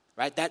something,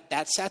 right?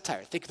 That's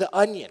satire. Think The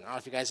Onion. I don't know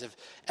if you guys have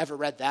ever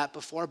read that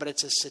before, but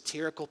it's a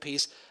satirical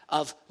piece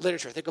of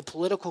literature. Think of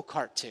political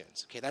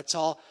cartoons. Okay, that's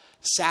all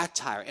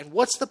satire. And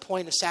what's the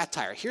point of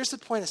satire? Here's the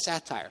point of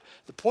satire.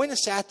 The point of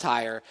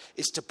satire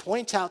is to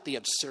point out the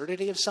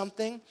absurdity of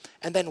something,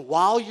 and then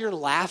while you're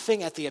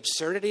laughing at the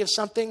absurdity of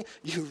something,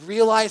 you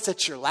realize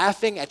that you're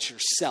laughing at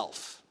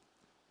yourself.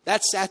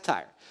 That's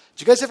satire.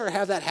 Did you guys ever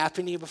have that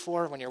happen to you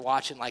before when you're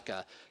watching like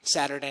a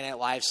Saturday Night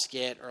Live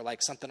skit or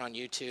like something on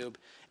YouTube,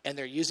 and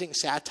they're using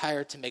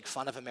satire to make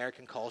fun of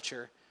American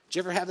culture? Did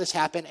you ever have this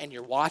happen and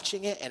you're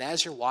watching it, and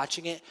as you're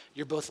watching it,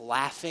 you're both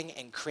laughing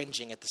and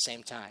cringing at the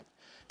same time?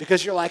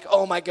 Because you're like,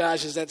 oh my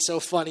gosh, is that so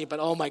funny? But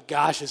oh my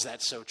gosh, is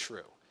that so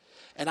true?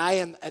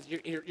 And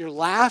you're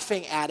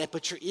laughing at it,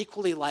 but you're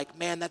equally like,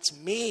 man, that's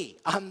me.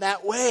 I'm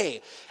that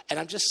way. And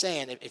I'm just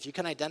saying, if you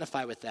can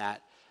identify with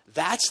that,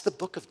 that's the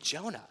book of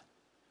Jonah.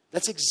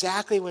 That's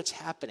exactly what's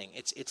happening.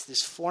 It's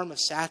this form of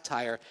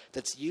satire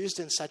that's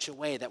used in such a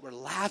way that we're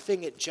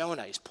laughing at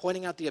Jonah. He's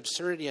pointing out the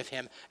absurdity of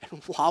him.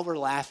 And while we're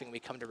laughing, we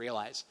come to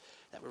realize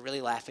that we're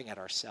really laughing at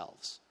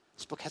ourselves.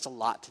 This book has a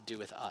lot to do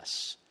with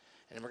us.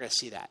 And we're going to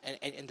see that.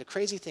 And the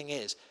crazy thing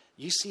is,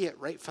 you see it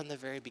right from the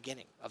very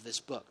beginning of this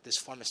book, this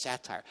form of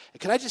satire.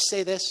 And can I just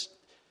say this?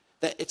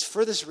 That it's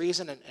for this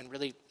reason and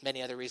really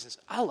many other reasons.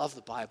 I love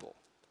the Bible.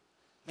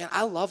 Man,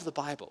 I love the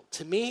Bible.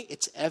 To me,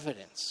 it's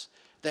evidence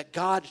that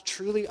God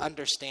truly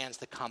understands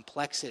the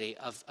complexity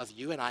of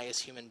you and I as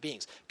human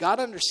beings. God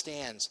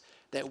understands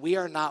that we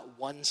are not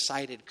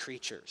one-sided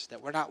creatures,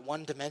 that we're not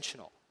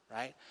one-dimensional,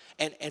 right?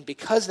 And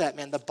because of that,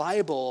 man, the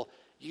Bible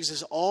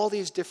uses all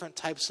these different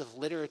types of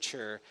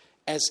literature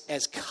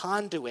as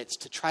conduits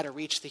to try to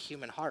reach the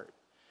human heart.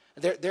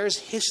 There's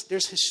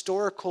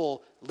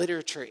historical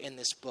literature in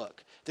this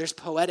book. There's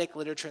poetic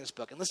literature in this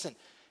book. And listen,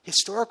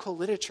 historical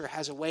literature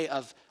has a way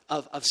of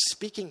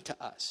speaking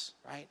to us,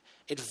 right?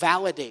 It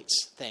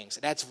validates things.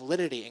 It adds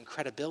validity and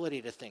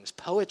credibility to things.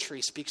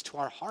 Poetry speaks to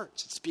our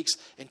hearts. It speaks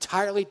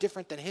entirely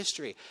different than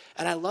history.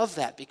 And I love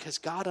that because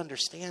God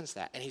understands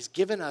that. And he's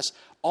given us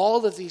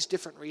all of these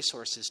different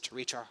resources to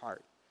reach our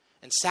heart.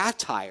 And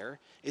satire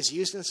is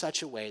used in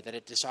such a way that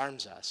it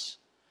disarms us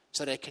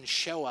so that it can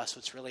show us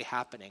what's really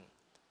happening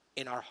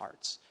in our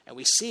hearts. And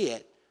we see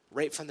it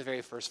right from the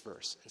very first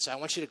verse. And so I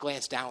want you to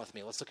glance down with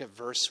me. Let's look at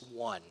verse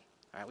 1.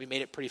 All right, we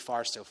made it pretty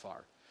far so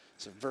far.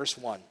 So verse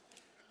 1.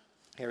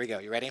 Here we go.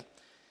 You ready?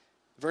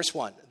 Verse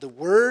 1. The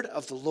word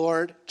of the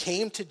Lord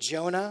came to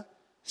Jonah,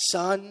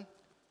 son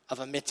of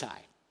Amittai.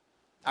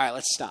 All right,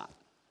 let's stop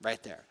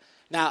right there.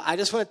 Now, I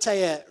just want to tell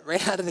you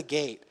right out of the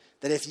gate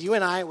that if you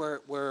and I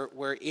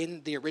were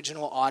in the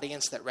original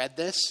audience that read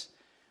this,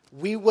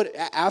 we would,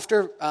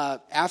 after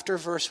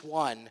verse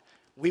 1,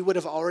 we would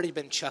have already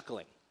been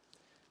chuckling.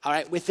 All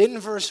right, within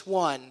verse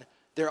 1,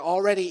 there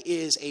already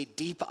is a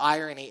deep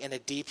irony and a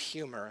deep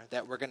humor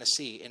that we're going to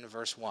see in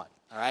verse 1.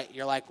 All right,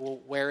 you're like, well,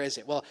 where is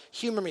it? Well,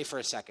 humor me for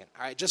a second.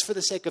 All right, just for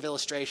the sake of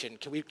illustration,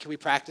 can we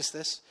practice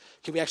this?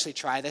 Can we actually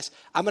try this?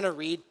 I'm going to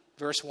read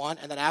verse 1,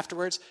 and then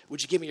afterwards,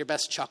 would you give me your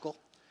best chuckle?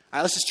 All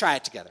right, let's just try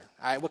it together.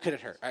 All right, what could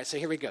it hurt? All right, so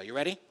here we go. You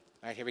ready?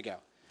 All right, here we go.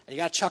 And you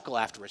got to chuckle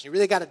afterwards. You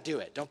really got to do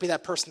it. Don't be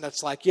that person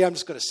that's like, yeah, I'm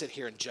just going to sit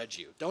here and judge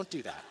you. Don't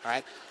do that, all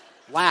right?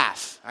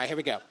 Laugh. All right, here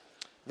we go.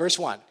 Verse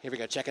 1. Here we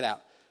go. Check it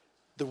out.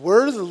 the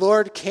word of the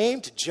Lord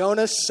came to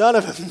Jonah, son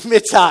of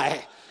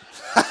Amittai.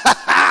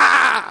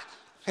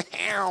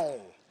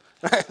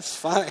 It's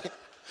funny.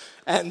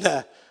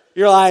 And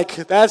you're like,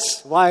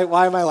 why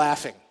am I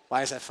laughing?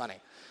 Why is that funny?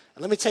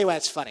 And let me tell you why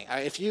it's funny.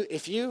 If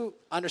you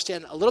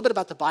understand a little bit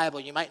about the Bible,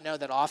 you might know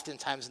that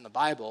oftentimes in the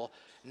Bible,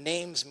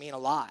 names mean a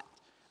lot.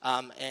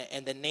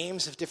 And the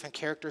names of different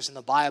characters in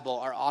the Bible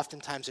are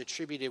oftentimes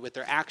attributed with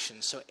their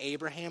actions. So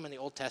Abraham in the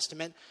Old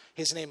Testament,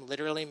 his name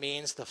literally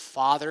means the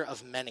father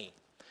of many.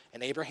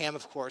 And Abraham,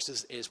 of course,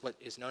 is what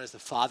is known as the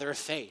father of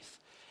faith.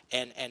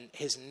 And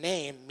his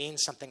name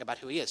means something about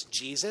who he is.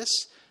 Jesus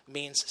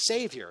means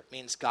Savior,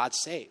 means God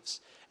saves.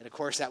 And of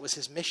course, that was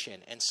his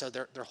mission. And so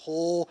their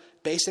whole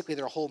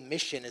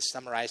mission is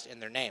summarized in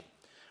their name.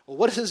 Well,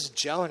 what does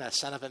Jonah,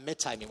 son of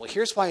Amittai, mean? Well,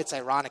 here's why it's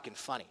ironic and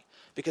funny.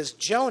 Because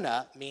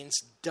Jonah means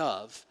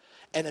dove,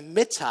 and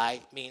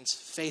Amittai means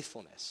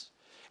faithfulness.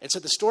 And so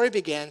the story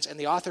begins, and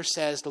the author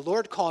says, the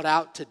Lord called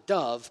out to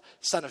Dove,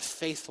 son of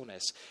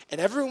faithfulness.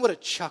 And everyone would have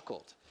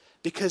chuckled.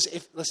 Because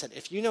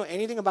if you know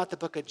anything about the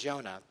book of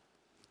Jonah,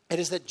 it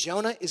is that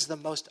Jonah is the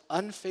most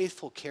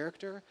unfaithful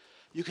character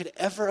you could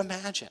ever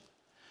imagine.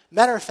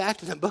 Matter of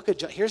fact, in the book of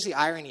Jonah, here's the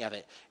irony of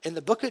it. In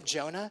the book of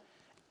Jonah,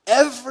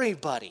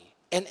 everybody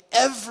and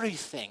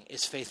everything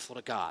is faithful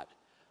to God,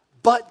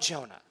 but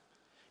Jonah.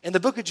 In the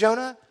book of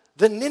Jonah,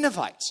 the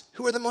Ninevites,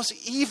 who are the most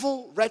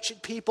evil,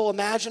 wretched people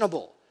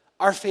imaginable,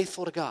 are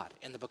faithful to God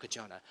in the book of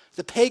Jonah.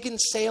 The pagan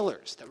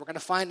sailors that we're going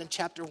to find in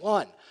chapter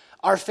 1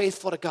 are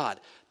faithful to God.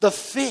 The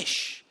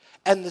fish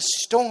and the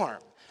storm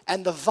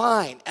and the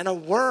vine and a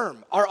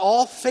worm are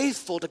all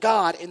faithful to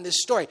God in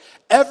this story.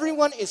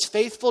 Everyone is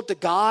faithful to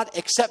God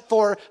except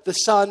for the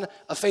son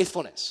of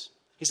faithfulness.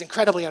 He's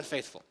incredibly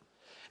unfaithful.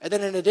 And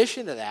then in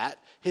addition to that,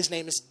 his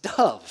name is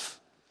Dove.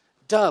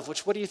 Dove,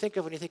 which what do you think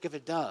of when you think of a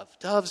dove?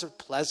 Doves are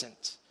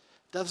pleasant.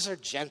 Doves are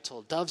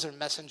gentle. Doves are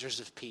messengers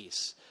of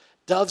peace.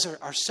 Doves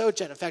are so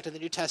gentle. In fact, in the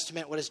New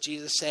Testament, what does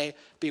Jesus say?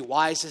 Be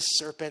wise as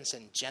serpents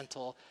and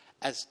gentle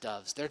as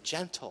doves. They're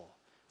gentle.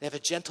 They have a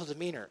gentle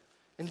demeanor.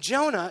 And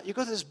Jonah, you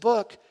go to this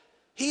book,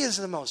 he is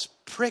the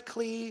most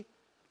prickly,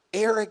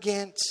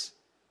 arrogant,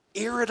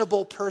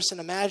 irritable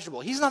person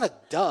imaginable. He's not a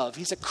dove.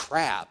 He's a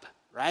crab,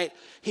 right?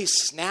 He's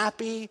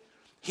snappy.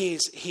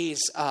 He's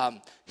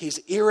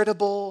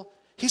irritable.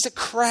 He's a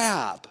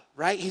crab,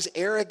 right? He's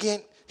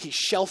arrogant. He's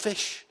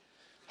shellfish.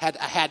 I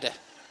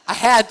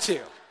had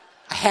to.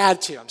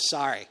 I'm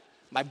sorry.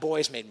 My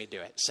boys made me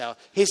do it. So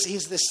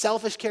he's this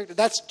selfish character.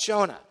 That's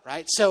Jonah,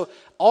 right? So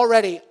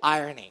already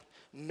irony.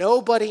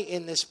 Nobody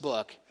in this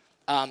book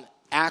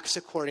acts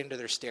according to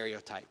their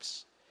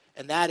stereotypes.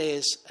 And that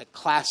is a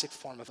classic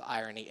form of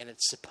irony, and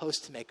it's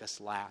supposed to make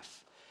us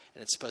laugh.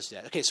 And it's supposed to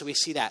do that. Okay, so we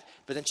see that.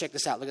 But then check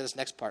this out. Look at this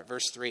next part,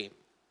 verse 3.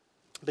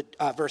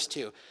 Verse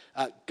 2,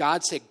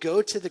 God said,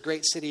 go to the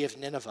great city of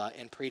Nineveh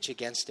and preach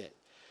against it,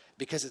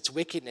 because its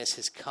wickedness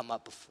has come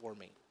up before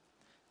me.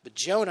 But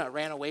Jonah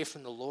ran away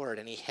from the Lord,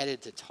 and he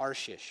headed to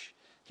Tarshish.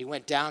 He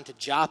went down to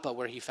Joppa,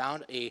 where he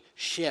found a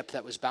ship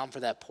that was bound for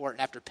that port.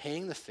 And after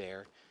paying the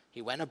fare,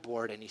 he went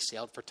aboard, and he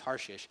sailed for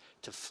Tarshish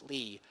to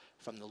flee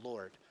from the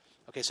Lord.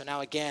 Okay, so now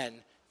again,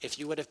 if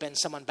you would have been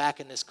someone back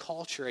in this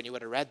culture and you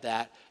would have read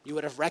that, you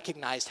would have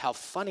recognized how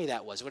funny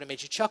that was. It would have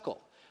made you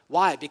chuckle.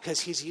 Why?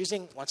 Because he's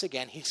using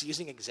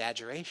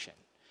exaggeration.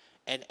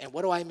 And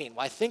what do I mean?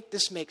 Well, I think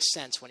this makes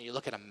sense when you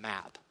look at a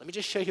map. Let me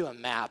just show you a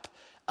map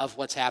of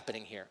what's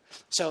happening here.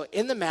 So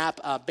in the map,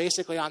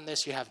 basically on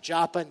this, you have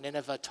Joppa,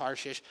 Nineveh,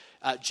 Tarshish.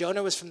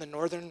 Jonah was from the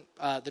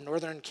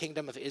northern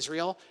kingdom of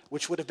Israel,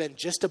 which would have been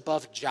just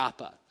above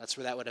Joppa. That's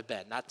where that would have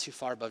been, not too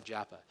far above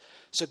Joppa.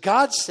 So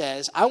God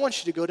says, I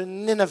want you to go to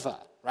Nineveh,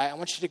 right? I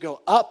want you to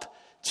go up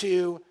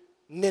to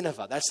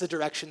Nineveh. That's the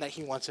direction that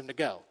he wants him to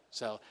go.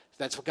 So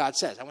that's what God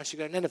says. I want you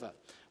to go to Nineveh.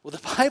 Well,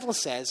 the Bible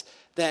says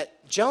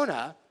that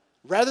Jonah,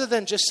 rather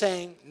than just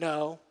saying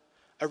no,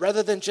 or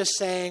rather than just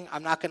saying,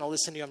 I'm not going to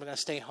listen to you, I'm going to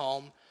stay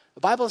home, the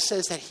Bible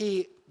says that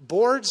he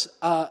boards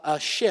a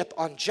ship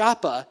on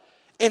Joppa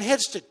and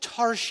heads to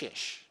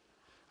Tarshish.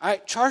 All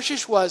right,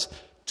 Tarshish was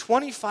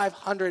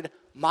 2,500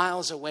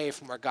 miles away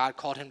from where God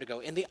called him to go,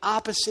 in the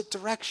opposite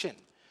direction.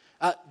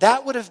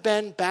 That would have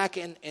been back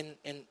in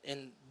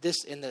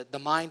the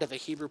mind of a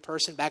Hebrew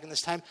person back in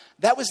this time.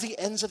 That was the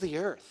ends of the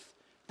earth.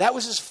 That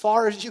was as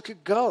far as you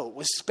could go,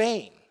 was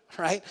Spain,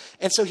 right?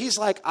 And so he's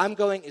like, I'm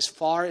going as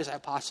far as I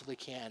possibly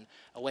can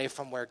away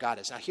from where God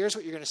is. Now, here's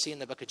what you're going to see in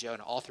the book of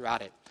Jonah, all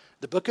throughout it.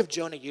 The book of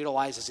Jonah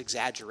utilizes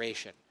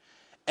exaggeration.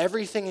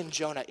 Everything in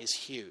Jonah is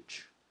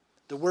huge.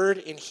 The word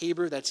in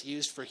Hebrew that's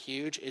used for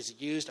huge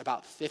is used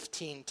about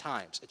 15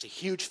 times. It's a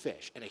huge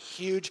fish and a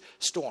huge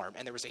storm,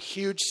 and there was a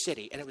huge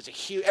city, and it was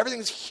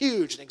everything's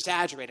huge and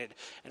exaggerated,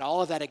 and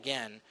all of that,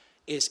 again,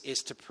 is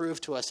to prove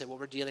to us that what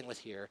we're dealing with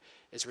here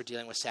is we're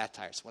dealing with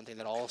satire. It's one thing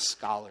that all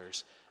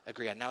scholars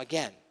agree on. Now,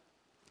 again,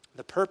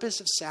 the purpose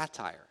of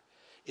satire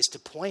is to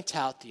point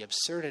out the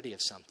absurdity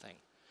of something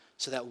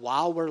so that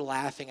while we're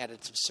laughing at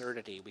its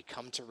absurdity, we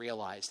come to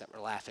realize that we're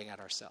laughing at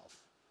ourselves.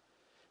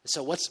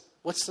 So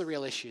what's the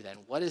real issue then?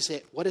 What is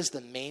it? What is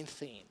the main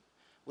theme?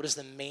 What is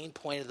the main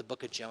point of the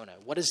book of Jonah?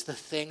 What is the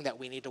thing that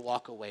we need to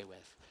walk away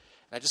with?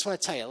 And I just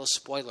want to tell you, a little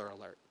spoiler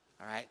alert,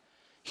 all right?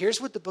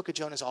 Here's what the book of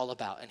Jonah is all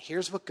about, and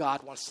here's what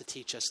God wants to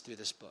teach us through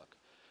this book.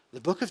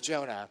 The book of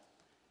Jonah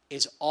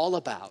is all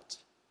about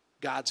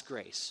God's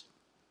grace.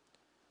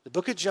 The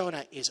book of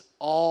Jonah is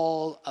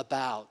all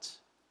about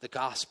the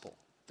gospel,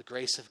 the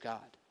grace of God.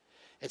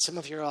 And some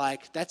of you are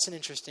like, that's an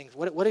interesting,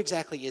 what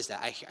exactly is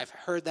that? I've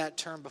heard that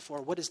term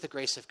before. What is the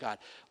grace of God?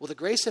 Well, the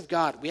grace of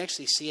God, we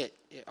actually see it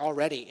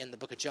already in the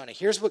book of Jonah.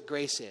 Here's what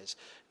grace is.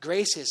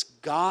 Grace is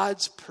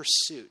God's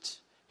pursuit,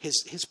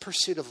 his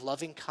pursuit of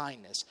loving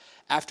kindness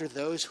after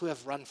those who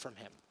have run from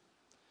him.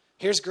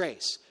 Here's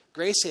grace.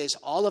 Grace is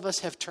all of us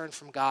have turned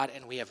from God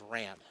and we have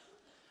ran.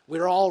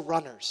 We're all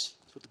runners.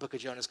 That's what the book of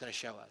Jonah is going to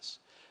show us.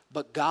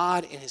 But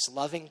God, in his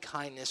loving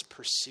kindness,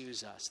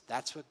 pursues us.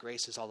 That's what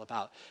grace is all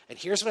about. And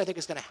here's what I think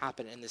is going to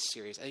happen in this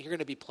series. I think you're going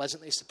to be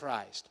pleasantly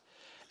surprised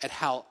at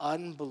how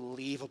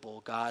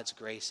unbelievable God's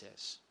grace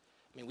is.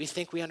 I mean, we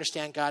think we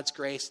understand God's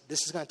grace.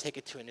 This is going to take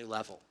it to a new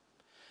level.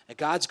 And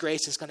God's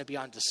grace is going to be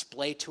on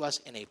display to us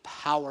in a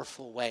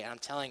powerful way. And I'm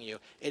telling you,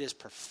 it is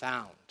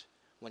profound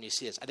when you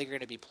see this. I think you're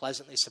going to be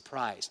pleasantly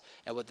surprised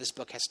at what this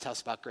book has to tell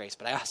us about grace.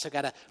 But I also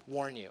got to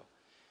warn you,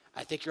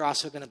 I think you're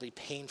also going to be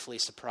painfully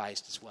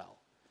surprised as well.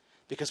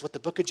 Because what the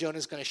book of Jonah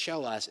is going to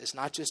show us is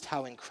not just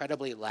how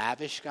incredibly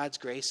lavish God's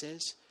grace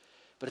is,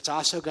 but it's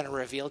also going to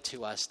reveal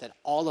to us that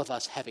all of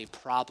us have a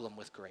problem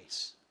with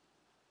grace.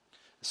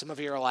 Some of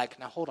you are like,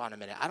 now hold on a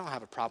minute. I don't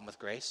have a problem with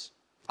grace.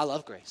 I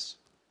love grace.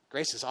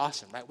 Grace is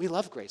awesome, right? We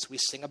love grace. We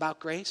sing about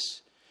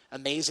grace,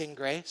 amazing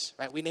grace,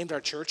 right? We named our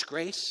church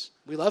Grace.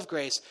 We love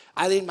grace.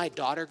 I named my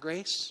daughter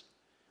Grace.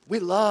 We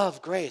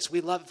love grace.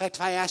 We love, in fact,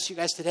 if I asked you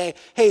guys today,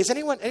 hey, is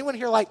anyone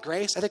here like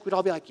grace? I think we'd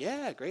all be like,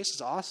 yeah, grace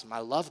is awesome. I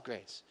love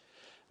grace.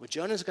 What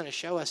Jonah is going to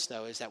show us,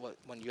 though, is that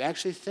when you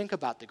actually think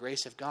about the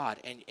grace of God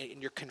and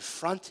you're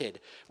confronted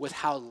with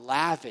how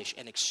lavish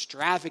and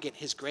extravagant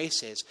his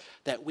grace is,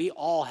 that we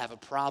all have a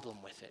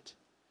problem with it.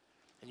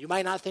 And you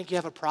might not think you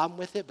have a problem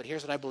with it, but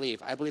here's what I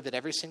believe. I believe that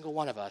every single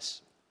one of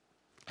us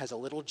has a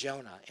little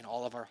Jonah in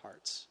all of our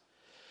hearts.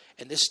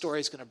 And this story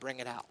is going to bring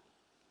it out.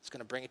 It's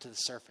going to bring it to the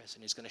surface,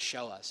 and he's going to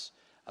show us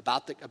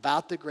about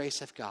the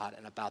grace of God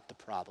and about the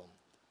problem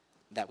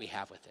that we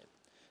have with it.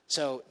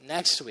 So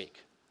next week,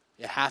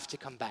 you have to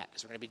come back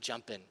because we're going to be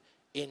jumping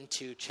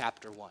into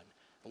chapter 1.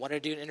 I want to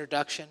do an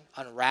introduction,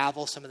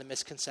 unravel some of the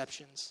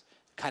misconceptions,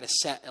 kind of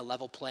set a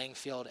level playing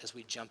field as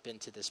we jump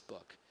into this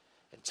book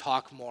and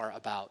talk more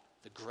about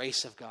the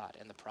grace of God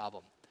and the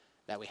problem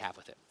that we have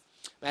with it.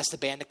 I'm going to ask the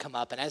band to come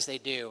up, and as they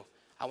do,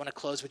 I want to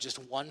close with just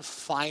one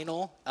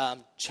final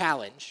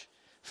challenge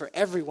for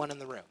everyone in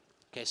the room.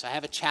 Okay, so I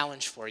have a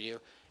challenge for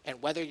you. And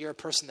whether you're a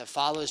person that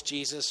follows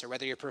Jesus or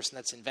whether you're a person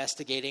that's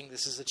investigating,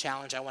 this is a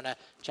challenge I want to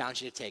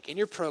challenge you to take. In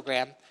your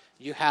program,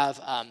 you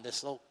have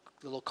this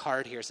little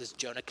card here. It says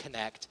Jonah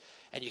Connect.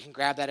 And you can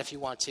grab that if you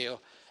want to.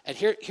 And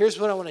here's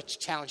what I want to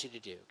challenge you to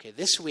do. Okay,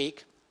 this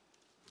week,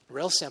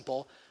 real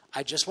simple,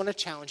 I just want to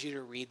challenge you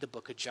to read the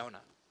book of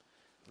Jonah.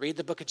 Read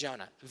the book of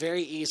Jonah.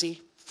 Very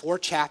easy. 4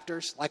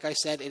 chapters. Like I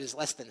said, it is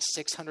less than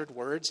 600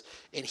 words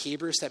in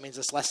Hebrew. So that means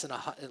it's less than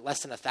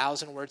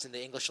 1,000 words in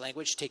the English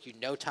language. Take you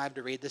no time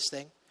to read this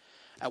thing.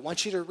 I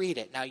want you to read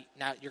it. Now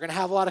you're going to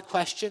have a lot of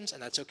questions,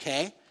 and that's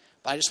okay.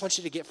 But I just want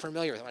you to get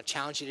familiar with it. I want to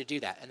challenge you to do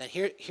that. And then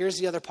here's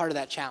the other part of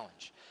that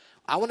challenge.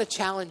 I want to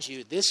challenge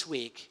you this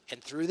week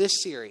and through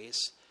this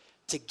series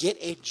to get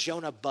a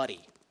Jonah buddy.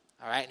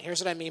 All right? And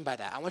here's what I mean by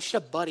that. I want you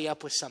to buddy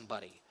up with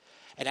somebody.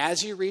 And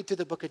as you read through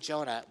the book of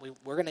Jonah,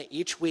 we're going to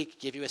each week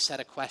give you a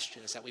set of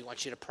questions that we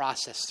want you to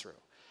process through.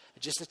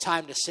 Just a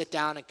time to sit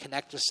down and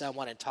connect with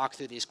someone and talk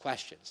through these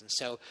questions. And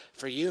so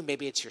for you,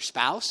 maybe it's your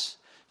spouse.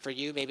 For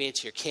you, maybe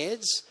it's your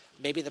kids.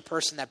 Maybe the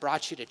person that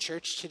brought you to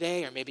church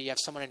today, or maybe you have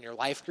someone in your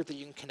life group that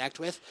you can connect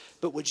with.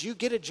 But would you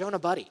get a Jonah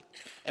buddy?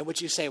 And would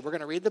you say, we're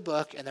going to read the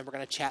book, and then we're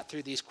going to chat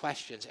through these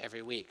questions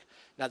every week?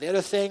 Now, the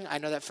other thing, I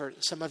know that for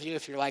some of you,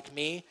 if you're like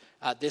me,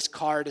 this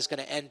card is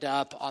going to end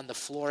up on the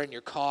floor in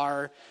your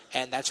car,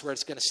 and that's where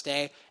it's going to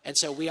stay. And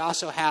so we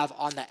also have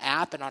on the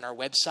app and on our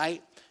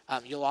website,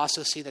 you'll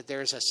also see that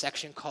there's a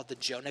section called the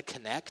Jonah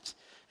Connect.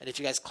 And if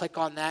you guys click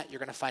on that, you're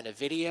going to find a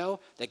video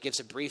that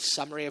gives a brief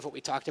summary of what we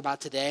talked about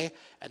today.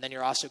 And then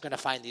you're also going to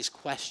find these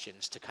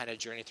questions to kind of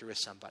journey through with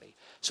somebody.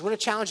 So I want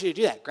to challenge you to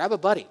do that. Grab a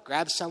buddy,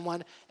 grab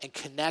someone, and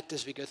connect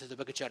as we go through the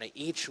book of Jonah.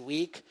 Each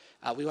week,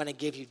 we want to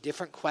give you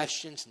different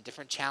questions and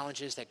different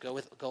challenges that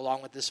go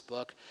along with this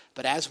book.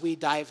 But as we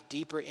dive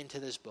deeper into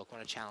this book, I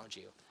want to challenge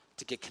you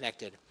to get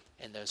connected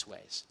in those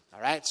ways.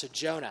 All right? So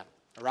Jonah,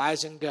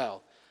 arise and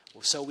go.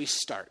 So we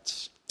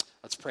start.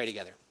 Let's pray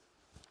together.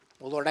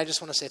 Well, Lord, I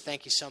just want to say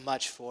thank you so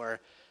much for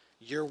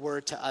your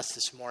word to us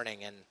this morning.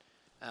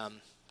 And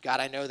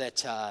God, I know that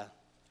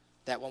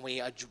that when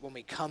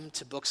we come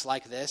to books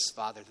like this,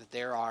 Father, that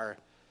there are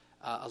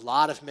a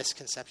lot of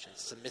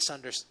misconceptions. It's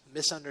a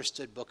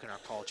misunderstood book in our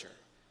culture.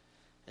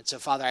 And so,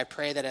 Father, I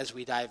pray that as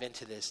we dive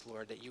into this,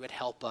 Lord, that you would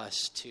help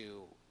us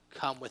to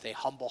come with a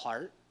humble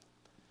heart.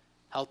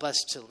 Help us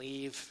to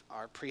leave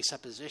our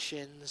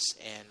presuppositions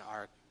and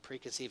our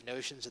preconceived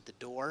notions at the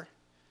door.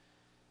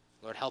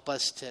 Lord, help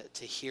us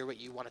to hear what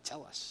you want to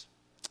tell us.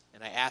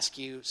 And I ask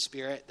you,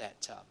 Spirit,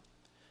 that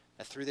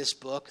through this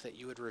book that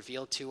you would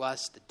reveal to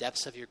us the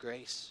depths of your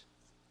grace.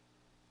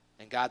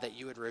 And God, that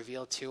you would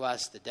reveal to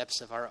us the depths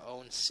of our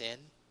own sin,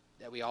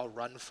 that we all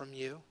run from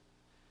you.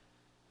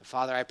 And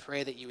Father, I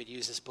pray that you would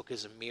use this book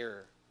as a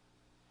mirror,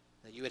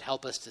 that you would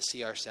help us to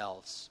see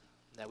ourselves,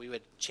 that we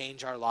would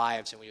change our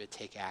lives and we would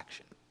take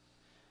action.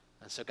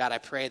 And so God, I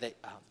pray that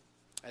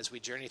as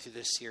we journey through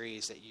this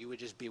series, that you would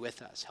just be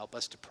with us. Help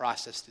us to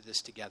process through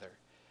this together.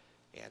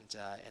 And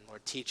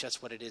Lord, teach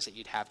us what it is that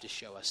you'd have to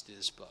show us through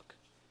this book.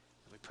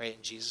 And we pray it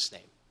in Jesus'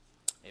 name.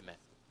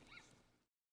 Amen.